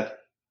criteria,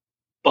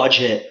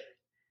 budget,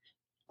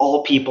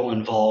 all people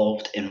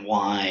involved, and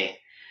why.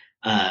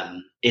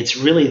 It's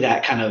really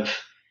that kind of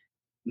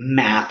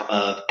map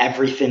of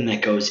everything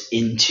that goes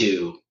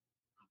into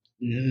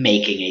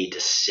making a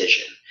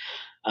decision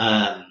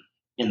um,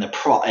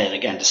 and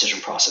again, decision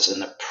process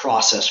and the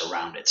process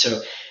around it.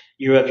 So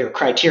you have your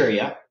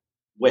criteria,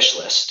 wish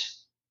list.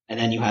 And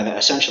then you have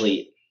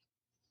essentially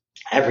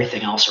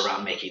everything else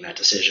around making that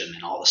decision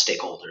and all the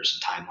stakeholders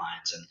and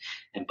timelines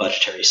and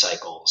budgetary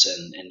cycles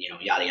and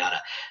yada yada.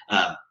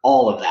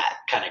 All of that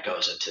kind of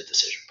goes into the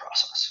decision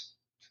process.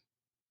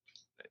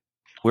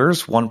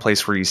 Where's one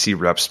place where you see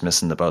reps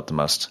missing the boat the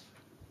most?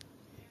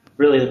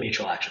 Really, the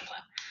mutual action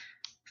plan.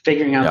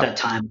 Figuring out Yeah. that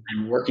time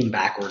and working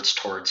backwards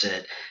towards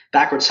it.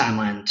 Backwards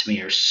timeline to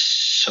me are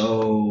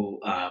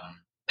so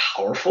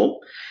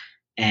powerful,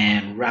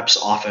 and reps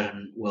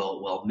often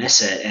will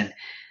miss it. And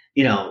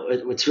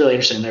what's really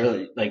interesting, they're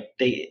really, like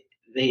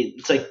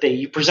it's like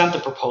you present the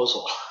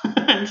proposal.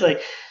 It's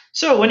like,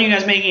 so when are you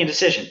guys making a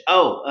decision?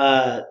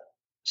 Oh,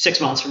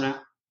 6 months from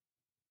now.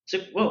 It's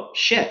like, whoa,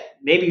 shit.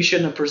 Maybe you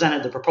shouldn't have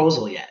presented the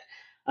proposal yet,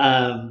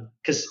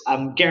 because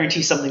I'm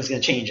guarantee something's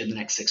going to change in the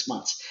next 6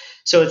 months.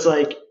 So it's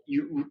like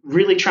you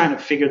really trying to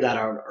figure that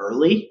out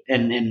early,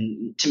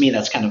 and to me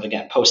that's kind of,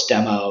 again, post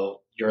demo.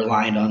 You're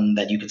aligned on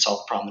that you can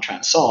solve the problem you're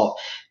trying to solve.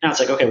 Now it's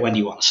like, okay, when do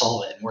you want to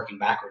solve it? And working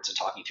backwards and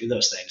talking through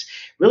those things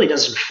really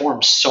does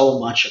inform so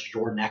much of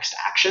your next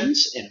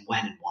actions and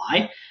when and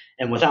why.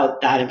 And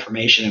without that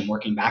information and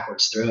working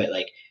backwards through it,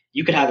 like,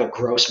 you could have a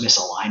gross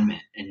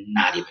misalignment and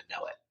not even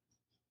know it.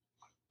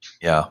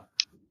 Yeah.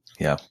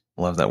 Yeah.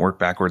 Love that. Work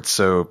backwards.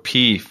 So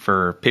P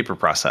for paper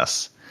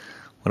process.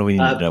 What do we need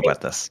to know about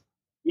this?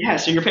 Yeah.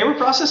 So your paper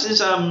process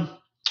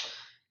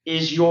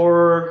is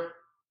your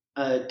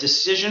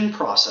decision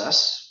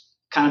process,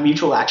 kind of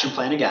mutual action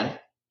plan again,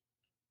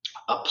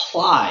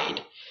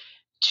 applied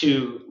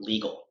to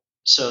legal.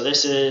 So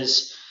this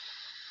is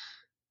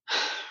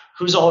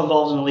who's all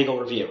involved in the legal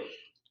review.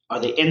 Are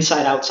they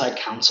inside, outside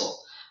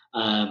counsel?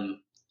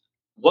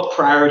 What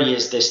priority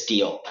is this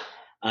deal?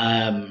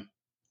 How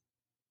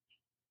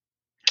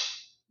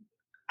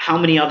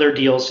many other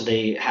deals do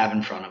they have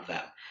in front of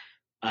them?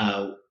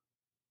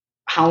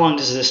 How long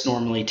does this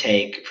normally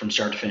take from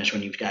start to finish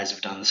when you guys have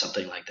done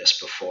something like this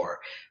before?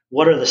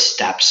 What are the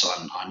steps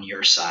on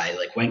your side?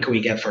 Like, when can we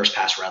get first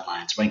pass red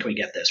lines? When can we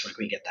get this? When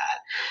can we get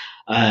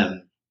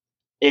that?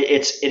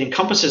 It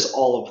encompasses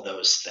all of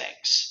those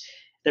things.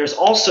 There's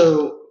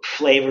also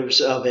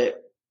flavors of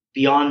it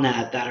beyond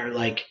that are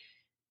like,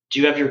 do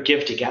you have your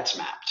give to gets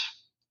mapped?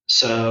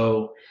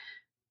 So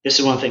this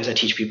is one of the things I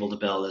teach people to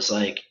build is,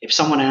 like, if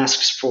someone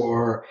asks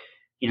for,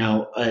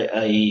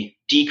 a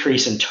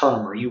decrease in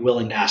term, are you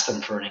willing to ask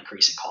them for an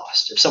increase in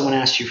cost? If someone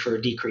asks you for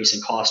a decrease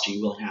in cost, are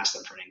you willing to ask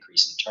them for an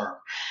increase in term?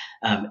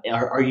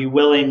 Are you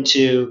willing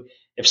to,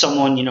 if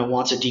someone,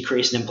 wants a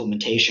decrease in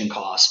implementation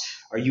costs,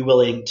 are you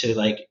willing to,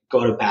 like,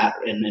 go to bat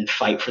and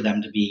fight for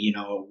them to be,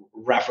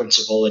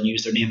 referenceable and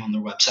use their name on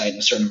their website and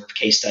a certain number of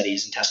case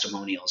studies and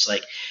testimonials?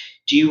 Like,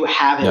 do you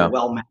have it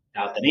well mapped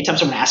out that anytime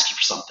someone asks you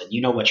for something,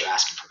 you know what you're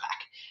asking for back?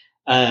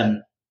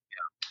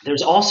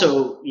 There's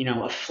also,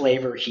 a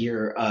flavor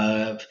here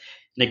of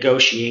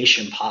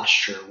negotiation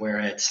posture where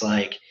it's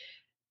like,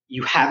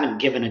 you haven't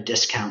given a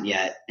discount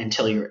yet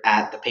until you're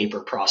at the paper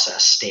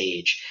process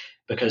stage,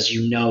 because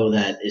you know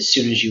that as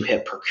soon as you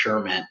hit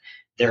procurement,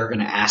 they're going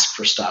to ask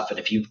for stuff. And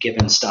if you've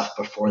given stuff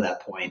before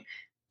that point,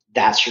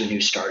 that's your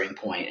new starting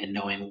point, and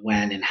knowing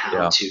when and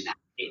how to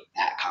navigate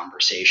that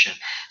conversation.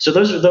 So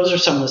those are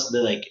some of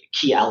the, like,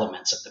 key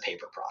elements of the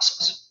paper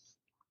process.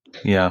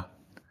 Yeah.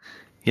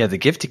 Yeah. The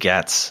give to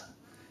gets,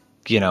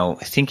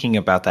 thinking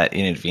about that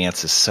in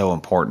advance is so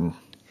important.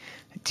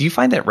 Do you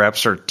find that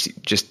reps are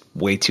just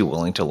way too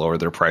willing to lower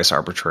their price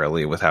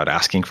arbitrarily without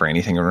asking for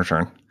anything in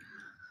return?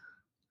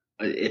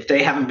 If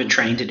they haven't been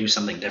trained to do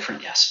something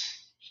different, yes.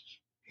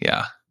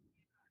 Yeah.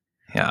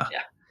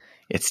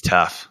 It's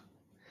tough.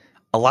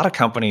 A lot of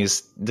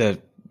companies, the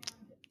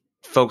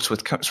folks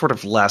with sort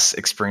of less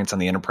experience on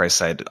the enterprise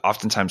side,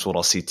 oftentimes what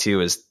I'll see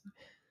too is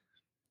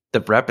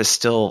the rep is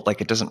still, like,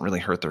 it doesn't really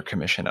hurt their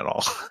commission at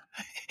all.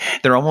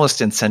 They're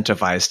almost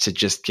incentivized to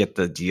just get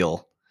the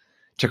deal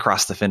to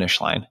cross the finish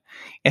line.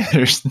 And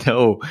there's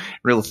no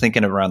real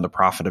thinking around the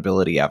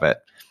profitability of it,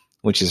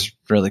 which is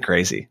really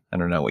crazy. I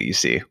don't know what you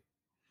see.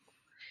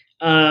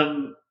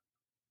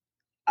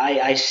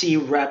 I see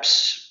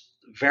reps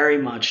very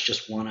much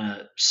just want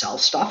to sell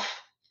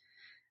stuff.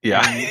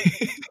 Yeah.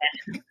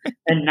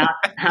 And not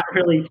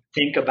really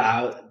think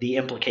about the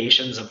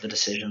implications of the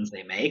decisions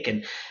they make.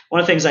 And one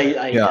of the things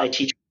I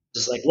teach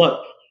is, like,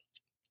 look,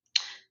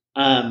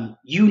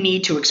 you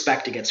need to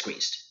expect to get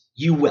squeezed.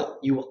 You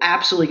will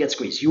absolutely get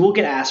squeezed. You will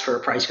get asked for a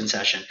price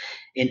concession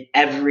in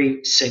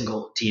every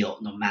single deal,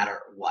 no matter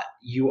what.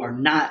 You are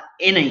not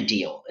in a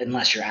deal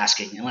unless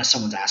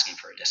someone's asking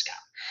for a discount.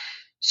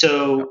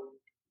 So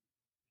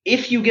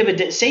if you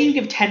say you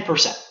give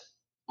 10%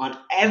 on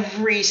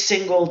every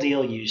single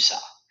deal you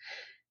sell,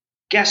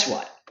 guess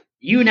what?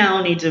 You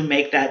now need to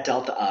make that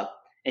delta up,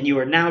 and you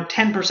are now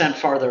 10%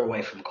 farther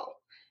away from goal.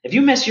 If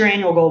you miss your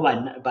annual goal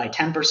by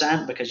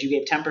 10% because you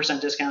gave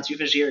 10% discounts, you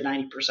finished the year at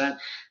 90%,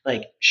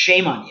 like,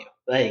 shame on you.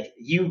 Like,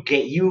 you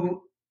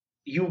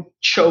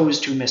chose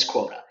to miss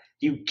quota.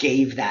 You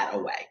gave that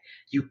away.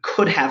 You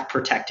could have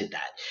protected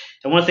that.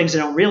 And one of the things they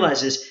don't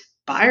realize is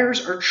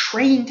buyers are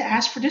trained to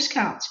ask for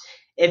discounts.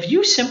 If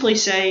you simply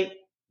say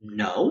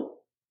no,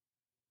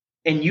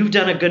 and you've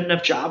done a good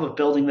enough job of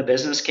building the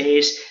business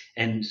case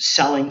and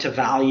selling to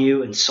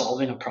value and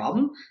solving a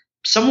problem,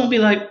 someone will be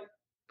like,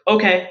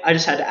 okay, I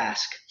just had to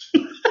ask.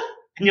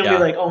 And you'll be Yeah.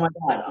 like, oh my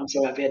God, I'm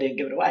so happy I didn't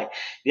give it away.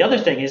 The other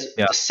thing is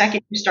Yeah. the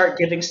second you start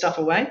giving stuff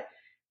away,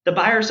 the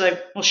buyer's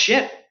like, well,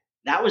 shit,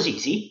 that was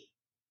easy.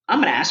 I'm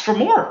going to ask for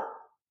more.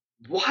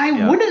 Why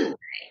Yeah. wouldn't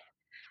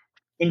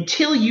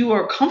until you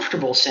are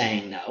comfortable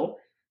saying no,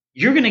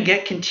 you're going to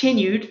get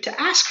continued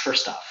to ask for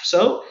stuff.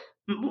 So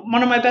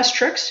one of my best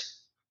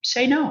tricks,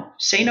 say no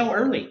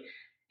early.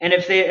 And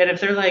if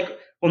they're like,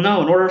 well,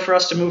 no, in order for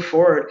us to move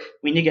forward,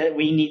 we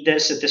need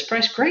this at this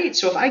price. Great.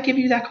 So if I give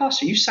you that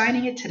cost, are you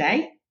signing it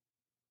today?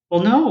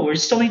 Well, no, we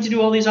still need to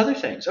do all these other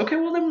things. Okay,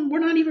 well then we're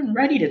not even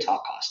ready to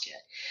talk cost yet.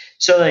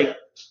 So like,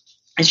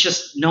 it's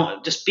just no,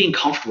 just being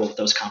comfortable with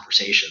those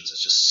conversations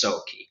is just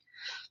so key.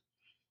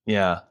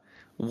 Yeah.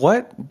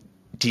 What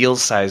deal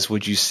size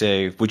would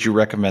you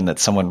recommend that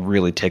someone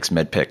really takes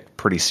MedPick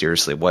pretty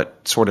seriously?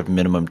 What sort of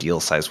minimum deal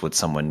size would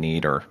someone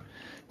need, or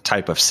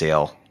type of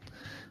sale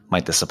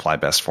might this apply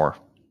best for?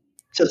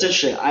 So it's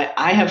interesting.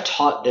 I have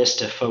taught this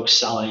to folks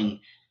selling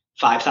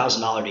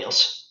 $5,000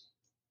 deals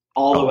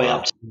all the Oh, way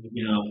up wow. to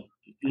Yeah.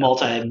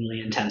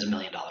 multi-million, tens of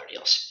million dollar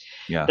deals.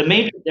 Yeah. The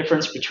major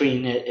difference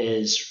between it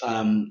is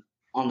on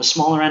the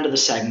smaller end of the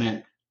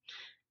segment,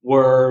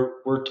 we're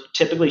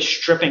typically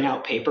stripping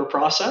out paper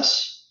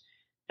process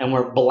and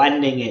we're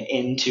blending it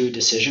into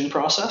decision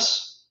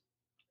process.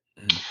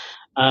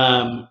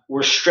 Mhm.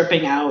 We're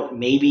stripping out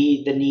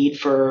maybe the need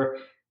for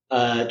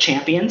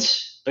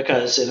champions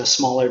because in a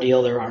smaller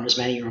deal there aren't as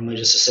many. You're only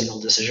just a single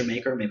decision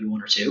maker, maybe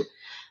one or two.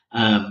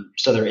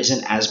 So there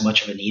isn't as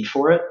much of a need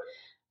for it.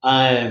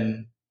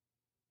 Um,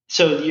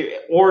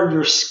 or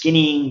you're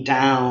skinning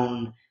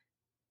down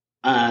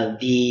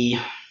the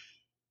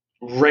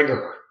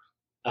rigor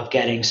of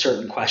getting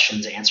certain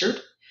questions answered.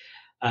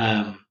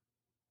 Um,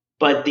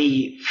 but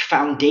the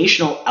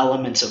foundational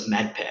elements of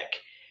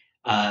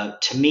MedPick,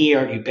 to me,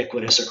 are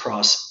ubiquitous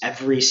across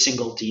every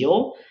single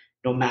deal,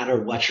 no matter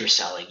what you're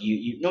selling.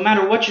 No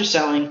matter what you're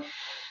selling,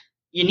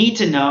 you need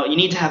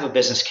to have a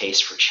business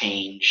case for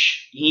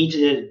change. You need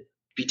to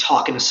be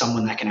talking to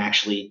someone that can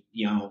actually,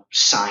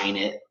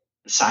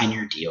 sign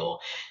your deal.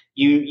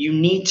 You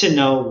need to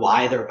know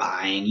why they're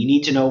buying. You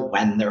need to know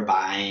when they're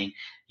buying.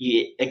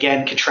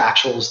 Again,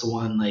 contractual is the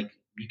one, like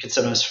you can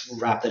sometimes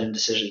wrap that in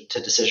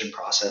decision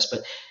process,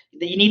 but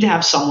you need to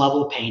have some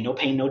level of pain,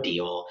 no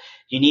deal.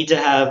 You need to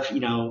have,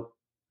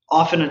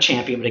 often a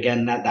champion, but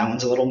again, that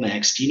one's a little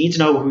mixed. You need to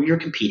know who you're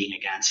competing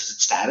against. Is it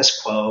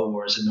status quo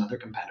or is it another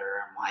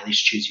competitor, and why they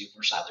should choose you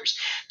versus others?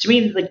 To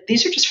me, like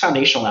these are just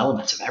foundational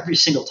elements of every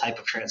single type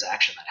of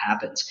transaction that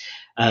happens.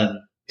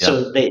 Yeah.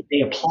 So they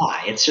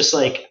apply. It's just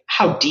like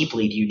how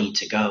deeply do you need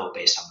to go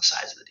based on the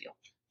size of the deal?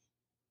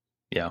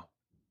 Yeah.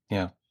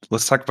 Yeah.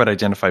 Let's talk about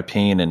identify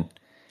pain. And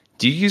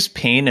do you use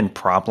pain and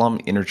problem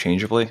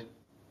interchangeably?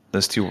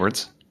 Those two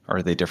words? Or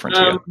are they different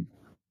to you? Um,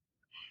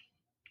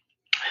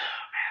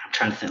 I'm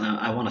trying to think.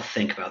 I want to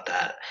think about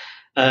that.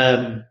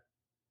 Um,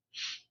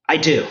 I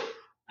do.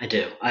 I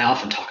do. I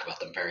often talk about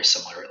them very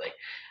similarly.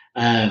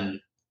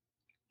 Um,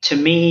 to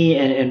me,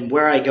 and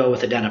where I go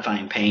with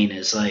identifying pain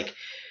is like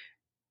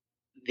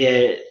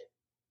the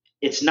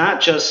it's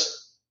not just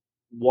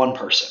one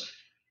person.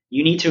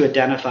 You need to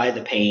identify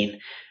the pain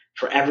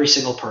for every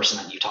single person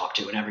that you talk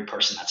to and every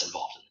person that's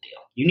involved in the deal.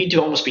 You need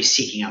to almost be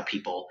seeking out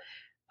people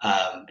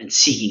and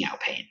seeking out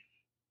pain.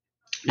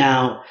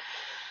 Now,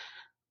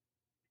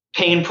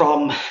 pain,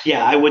 problem,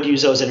 yeah, I would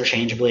use those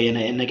interchangeably.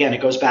 And again,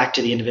 it goes back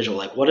to the individual.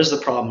 Like, what is the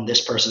problem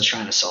this person's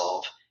trying to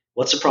solve?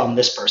 What's the problem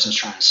this person's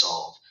trying to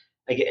solve?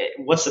 Like,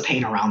 what's the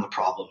pain around the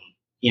problem?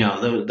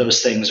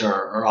 Those things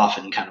are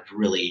often kind of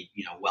really,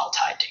 well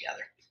tied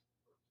together.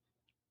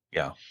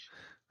 Yeah.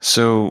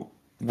 So,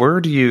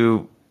 where do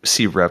you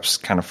see reps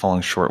kind of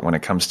falling short when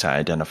it comes to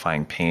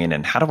identifying pain?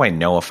 And how do I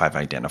know if I've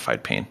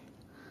identified pain?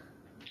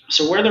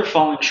 So where they're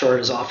falling short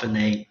is often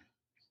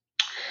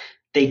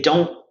they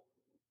don't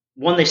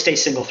one they stay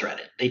single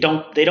threaded. They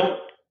don't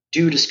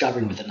do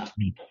discovery Mm. with enough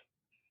people.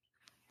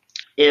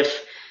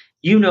 If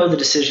you know the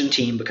decision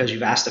team because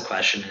you've asked the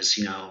question is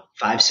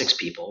 5 6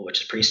 people,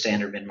 which is pretty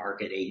standard mid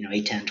market,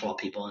 8 10 12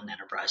 people in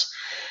enterprise,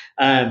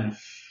 um,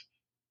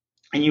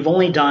 and you've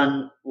only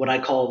done what I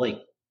call like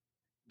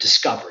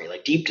discovery,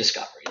 like deep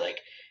discovery, like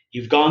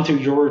you've gone through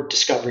your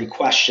discovery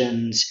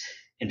questions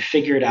and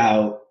figured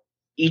out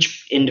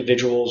each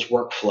individual's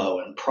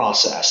workflow and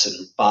process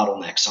and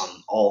bottlenecks on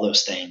all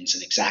those things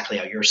and exactly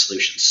how your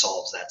solution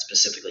solves that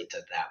specifically to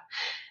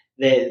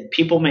them.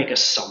 People make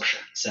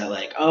assumptions that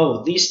like,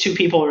 oh, these two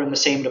people are in the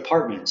same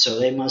department, so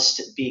they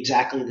must be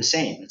exactly the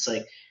same. It's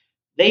like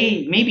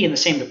they may be in the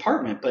same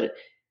department, but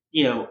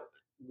you know,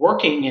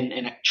 working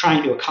and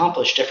trying to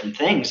accomplish different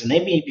things, and they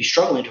may be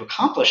struggling to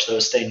accomplish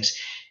those things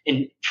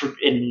in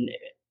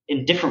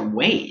different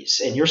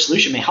ways, and your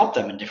solution may help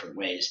them in different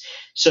ways.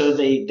 So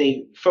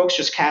they folks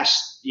just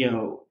cast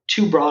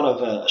too broad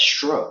of a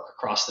stroke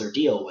across their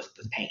deal with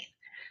the pain.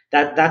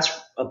 That's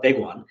a big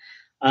one.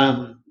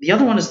 The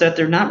other one is that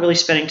they're not really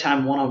spending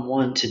time one on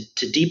one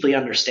to deeply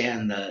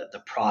understand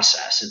the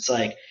process. It's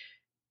like,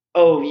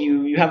 oh,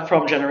 you have a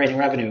problem generating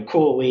revenue.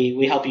 Cool,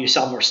 we help you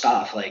sell more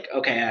stuff. Like,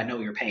 okay, I know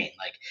your pain.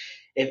 Like,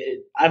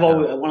 I've Yeah.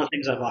 always one of the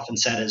things I've often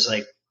said is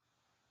like,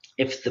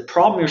 if the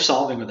problem you're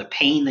solving or the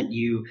pain that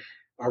you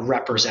are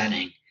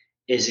representing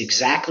is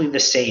exactly the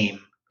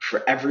same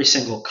for every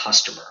single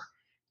customer,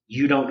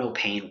 you don't know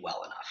pain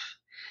well enough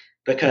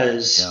Yeah.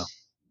 because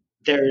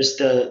there's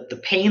the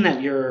pain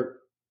that your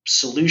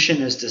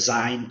solution is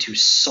designed to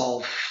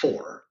solve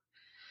for,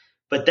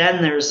 but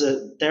then there's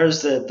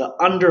the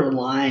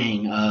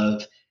underlying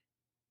of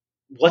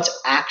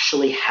what's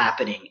actually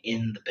happening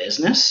in the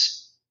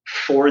business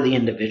for the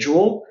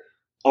individual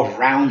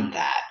around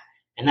that,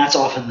 and that's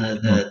often the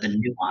Mhm. the, the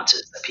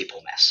nuances that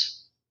people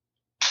miss.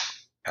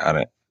 Got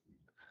it.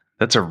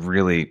 That's a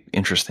really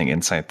interesting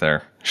insight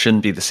there.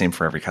 Shouldn't be the same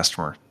for every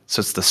customer. So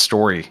it's the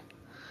story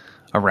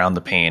around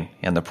the pain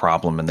and the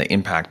problem and the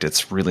impact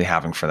it's really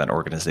having for that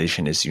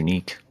organization is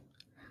unique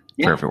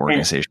for Yeah, every and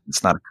organization.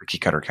 It's not a cookie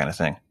cutter kind of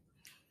thing.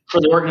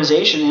 for the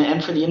organization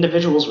and for the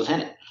individuals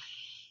within it.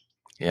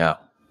 Yeah.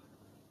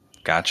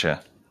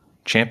 Gotcha.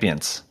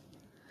 Champions.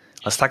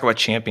 Let's talk about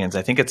champions.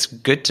 I think it's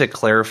good to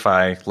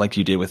clarify, like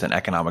you did with an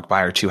economic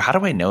buyer too. How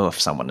do I know if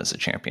someone is a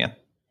champion?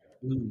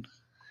 Mm.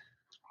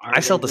 I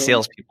Are sell they to willing?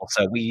 salespeople,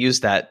 so we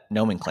use that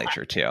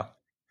nomenclature too.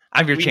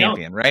 I'm your We know.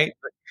 champion, right?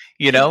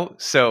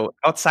 So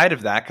outside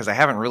of that, because I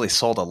haven't really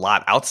sold a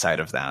lot outside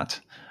of that,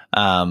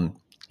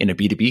 in a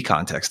B2B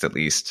context at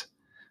least,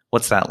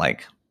 what's that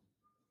like?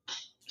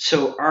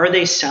 So, are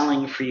they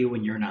selling for you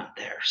when you're not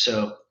there?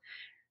 So,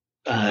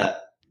 Yep. uh,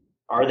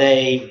 are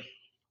they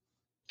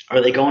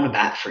are they going to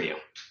bat for you?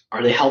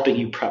 Are they helping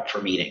you prep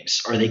for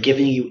meetings? Are they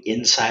giving you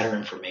insider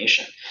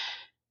information?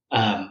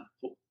 Um,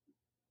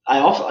 I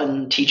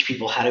often teach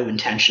people how to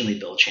intentionally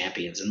build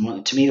champions,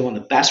 and to me, one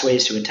of the best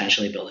ways to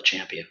intentionally build a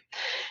champion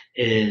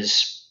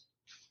is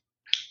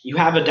you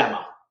have a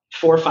demo.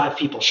 4 or 5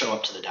 people show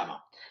up to the demo.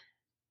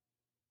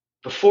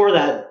 Before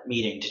that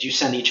meeting, did you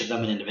send each of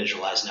them an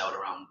individualized note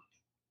around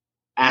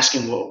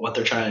asking what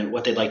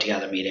they'd like to get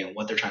out of the meeting,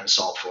 what they're trying to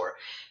solve for,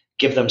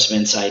 give them some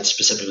insights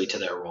specifically to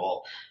their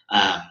role,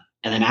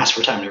 and then ask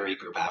for time to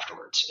regroup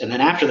afterwards. And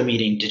then after the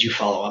meeting, did you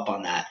follow up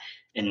on that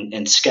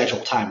and schedule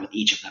time with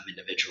each of them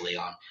individually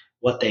on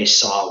what they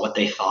saw, what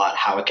they thought,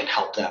 how it can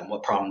help them,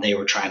 what problem they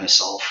were trying to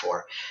solve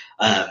for,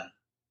 um,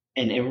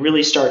 and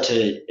really start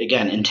to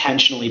again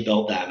intentionally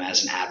build them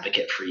as an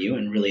advocate for you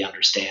and really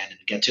understand and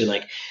get to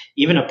like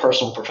even a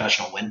personal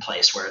professional win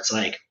place where it's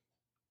like,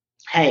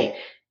 hey,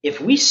 if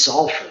we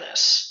solve for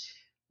this,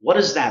 what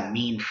does that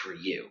mean for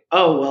you?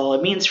 Oh, well,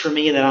 it means for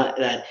me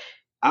that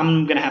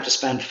I'm going to have to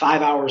spend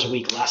 5 hours a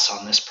week less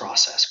on this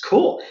process.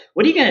 Cool.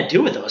 What are you going to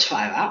do with those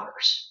 5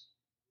 hours?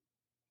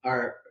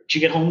 Do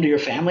you get home to your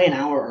family an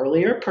hour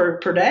earlier per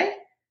day?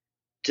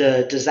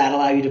 Does that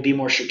allow you to be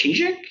more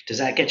strategic? Does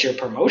that get you a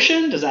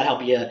promotion? Does that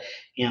help you,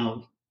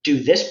 do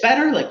this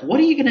better? Like, what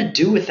are you going to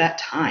do with that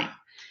time?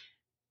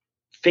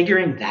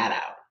 Figuring that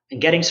out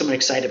and getting someone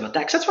excited about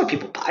that because that's why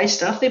people buy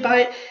stuff. They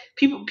buy it.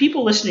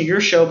 People listen to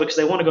your show because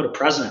they want to go to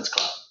President's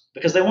Club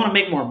because they want to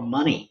make more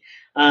money.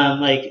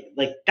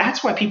 Like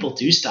that's why people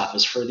do stuff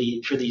is for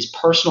these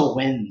personal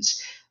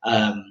wins.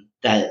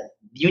 That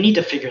you need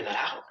to figure that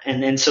out.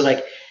 And so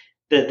like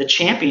the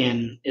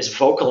champion is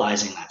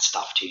vocalizing that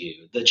stuff to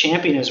you. The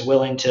champion is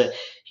willing to,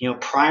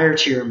 prior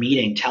to your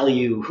meeting, tell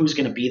you who's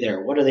going to be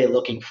there. What are they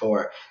looking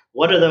for?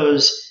 What are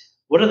those?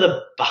 What are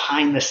the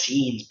behind the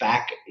scenes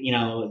back,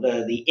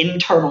 the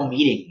internal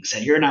meetings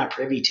that you're not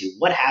privy to?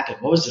 What happened?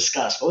 What was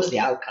discussed? What was the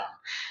outcome?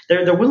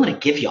 They're willing to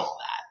give you all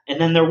that. And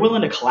then they're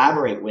willing to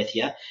collaborate with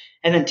you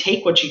and then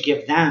take what you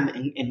give them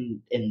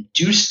and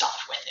do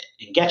stuff with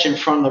it and get you in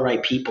front of the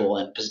right people.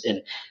 And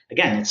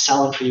again, it's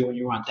selling for you when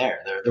you weren't there.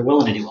 They're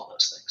willing to do all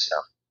those things.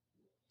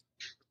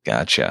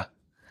 Gotcha.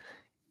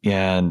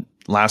 And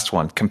last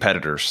one,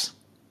 competitors.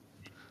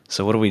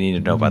 So what do we need to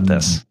know about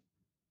this?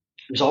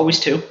 There's always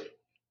two.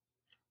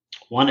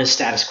 One is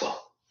status quo.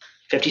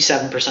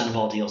 57% of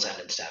all deals end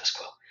in status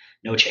quo.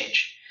 No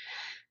change.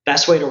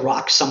 Best way to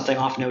rock something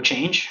off no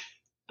change,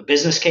 a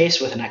business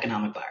case with an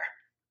economic buyer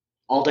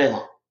all day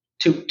long.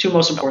 Two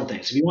most Yep. important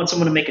things. If you want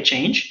someone to make a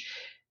change,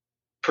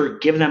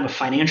 give them a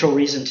financial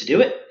reason to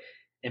do it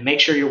and make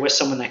sure you're with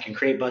someone that can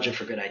create budget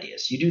for good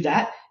ideas. You do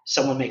that,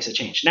 someone makes a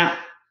change. Now,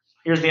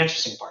 here's the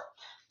interesting part.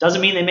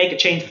 Doesn't mean they make a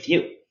change with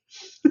you.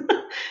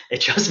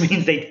 It just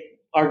means they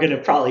are going to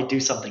probably do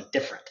something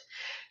different. Yep.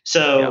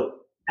 So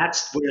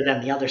that's where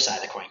then the other side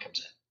of the coin comes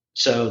in.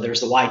 So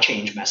there's the why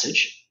change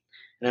message,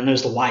 and then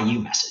there's the why you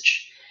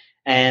message.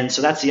 And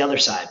so that's the other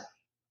side.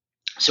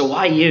 So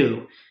why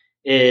you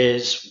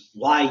is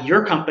why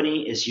your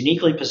company is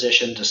uniquely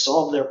positioned to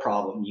solve their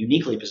problem,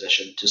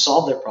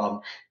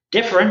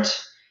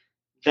 different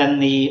than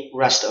the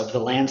rest of the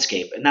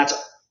landscape. And that's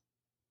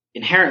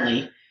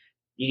inherently,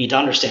 you need to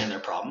understand their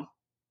problem.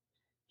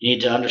 You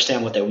need to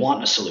understand what they want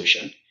in a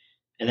solution.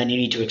 And then you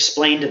need to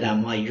explain to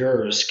them why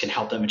yours can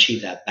help them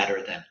achieve that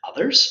better than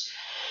others.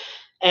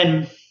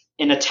 And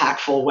in a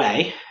tactful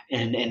way,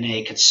 in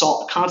a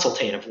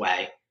consultative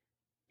way,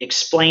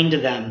 explain to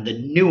them the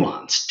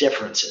nuanced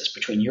differences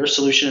between your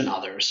solution and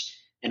others,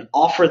 and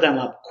offer them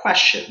up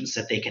questions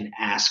that they can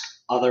ask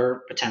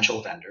other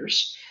potential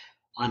vendors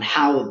on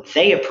how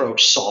they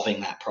approach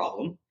solving that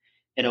problem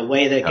in a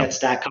way that Yeah. gets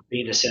that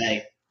company to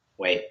say,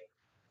 wait,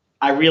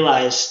 I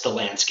realize the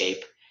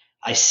landscape.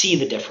 I see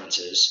the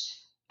differences.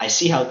 I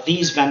see how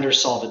these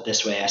vendors solve it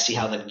this way. I see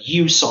how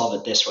you solve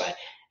it this way.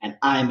 And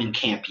I'm in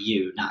camp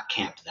you, not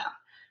camp them.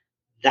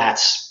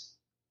 That's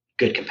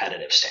good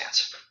competitive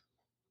stance.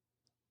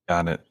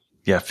 Got it.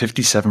 Yeah,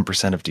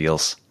 57% of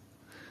deals.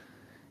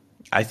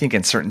 I think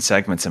in certain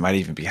segments it might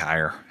even be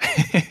higher.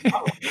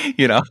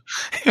 you know?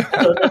 That's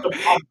a broad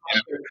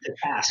question to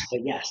ask, but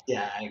yes,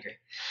 yeah, I agree.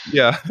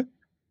 Yeah.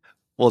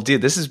 Well,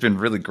 dude, this has been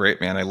really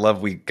great, man. I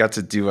love we got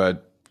to do a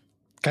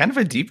kind of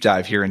a deep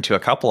dive here into a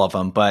couple of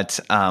them. But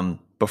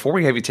before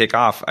we have you take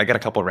off, I got a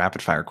couple of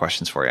rapid fire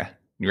questions for you.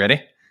 You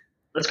ready?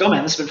 Let's go,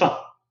 man. This has been fun.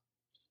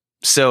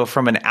 So,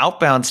 from an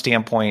outbound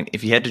standpoint,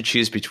 if you had to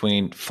choose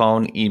between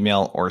phone,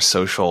 email, or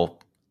social,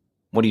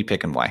 what do you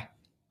pick and why?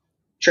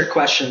 Trick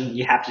question.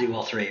 You have to do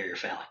all three or you're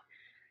failing.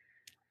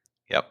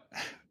 Yep.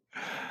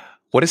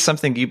 What is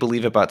something you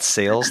believe about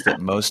sales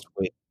that most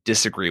would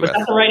disagree Was with?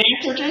 that the right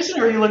answer, Jason,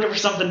 or are you looking for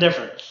something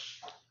different?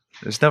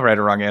 There's no right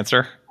or wrong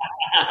answer.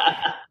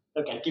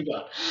 Okay, keep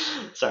going.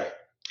 Sorry.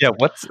 Yeah,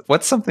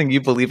 what's something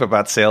you believe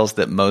about sales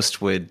that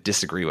most would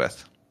disagree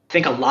with? I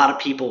think a lot of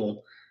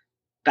people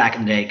back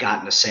in the day got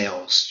into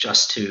sales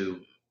just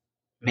to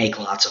make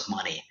lots of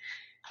money.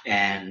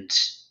 And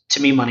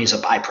to me, money is a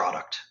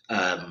byproduct.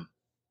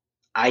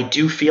 I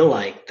do feel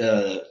like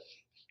the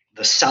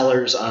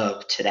sellers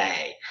of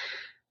today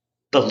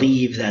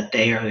believe that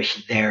they are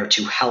there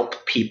to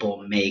help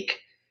people make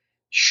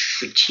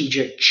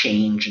strategic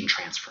change and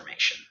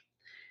transformation.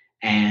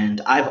 And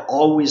I've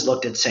always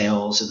looked at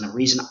sales, and the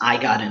reason I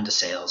got into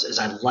sales is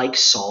I like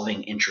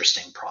solving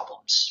interesting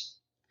problems.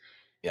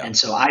 Yeah. And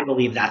so I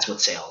believe that's what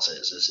sales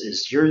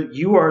is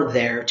you are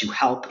there to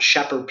help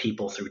shepherd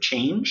people through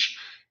change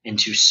and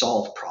to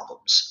solve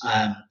problems.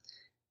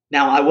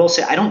 Now, I will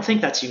say I don't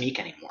think that's unique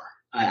anymore.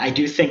 I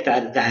do think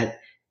that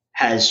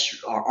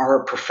has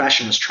our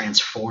profession has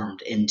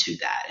transformed into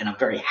that, and I'm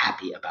very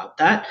happy about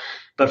that.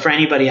 But for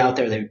anybody out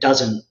there that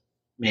doesn't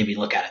maybe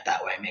look at it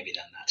that way, maybe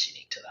then that's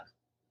unique to them.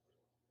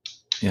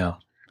 Yeah.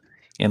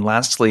 And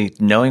lastly,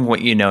 knowing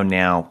what you know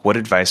now, what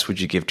advice would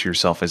you give to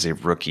yourself as a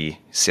rookie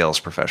sales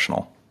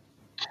professional?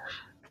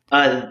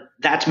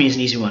 That to me is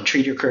an easy one.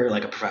 Treat your career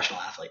like a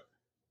professional athlete.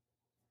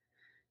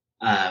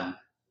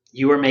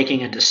 You are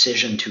making a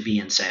decision to be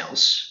in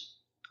sales.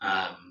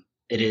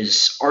 It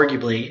is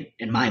arguably,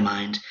 in my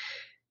mind,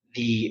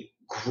 the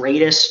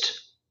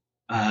greatest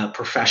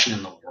profession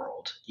in the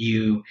world.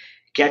 You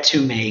get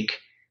to make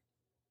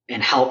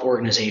and help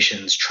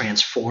organizations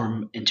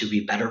transform into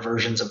be better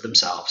versions of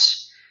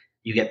themselves.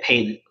 You get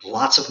paid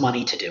lots of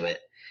money to do it.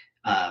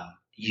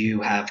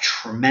 You have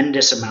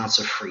tremendous amounts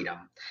of freedom.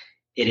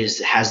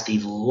 It has the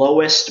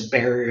lowest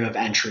barrier of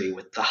entry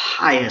with the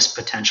highest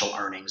potential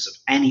earnings of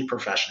any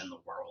profession in the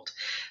world.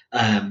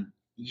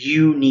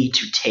 You need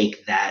to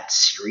take that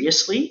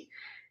seriously.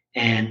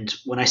 And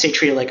when I say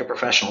treat it like a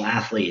professional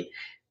athletes,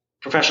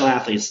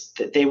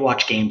 they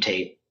watch game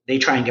tape. They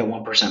try and get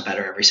 1%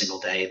 better every single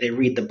day. They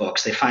read the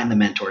books. They find the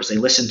mentors. They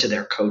listen to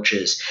their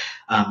coaches.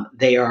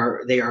 They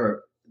are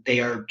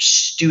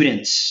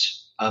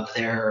students of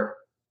their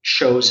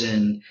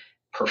chosen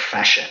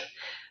profession.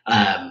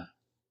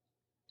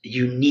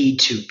 You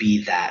need to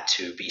be that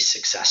to be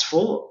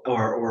successful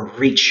or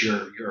reach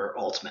your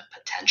ultimate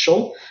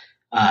potential.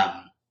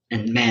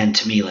 And man,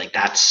 to me, like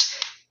that's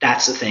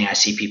the thing I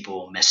see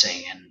people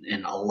missing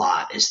and a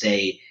lot is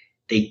they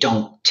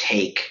don't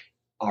take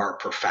our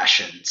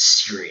profession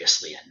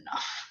seriously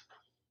enough.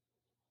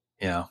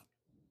 Yeah.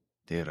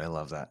 Dude, I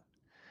love that.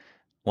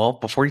 Well,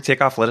 before you take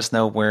off, let us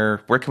know where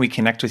can we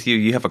connect with you?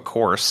 You have a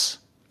course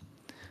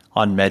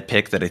on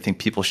MEDDPICC that I think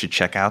people should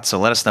check out. So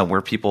let us know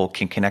where people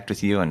can connect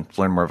with you and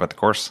learn more about the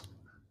course.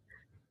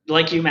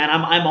 Like you, man,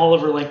 I'm all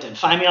over LinkedIn.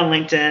 Find me on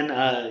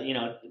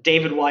LinkedIn.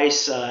 David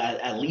Weiss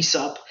at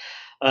LeaseUp.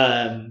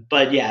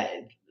 But yeah,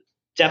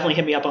 definitely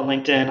hit me up on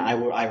LinkedIn.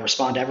 I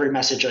respond to every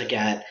message I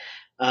get.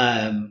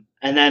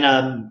 And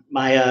then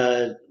my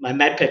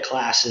MEDDPICC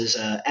class is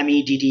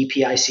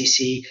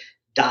MEDDPICC.co.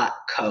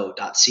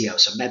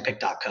 So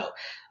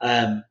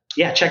MEDDPICC.co.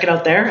 Yeah, check it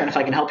out there. And if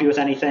I can help you with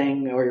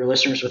anything or your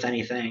listeners with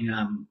anything,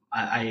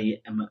 I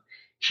am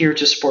here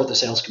to support the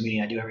sales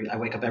community. I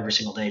wake up every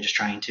single day just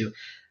trying to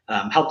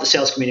help the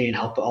sales community and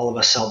help all of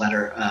us sell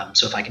better.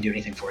 So if I can do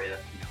anything for you,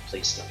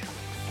 please let me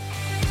know.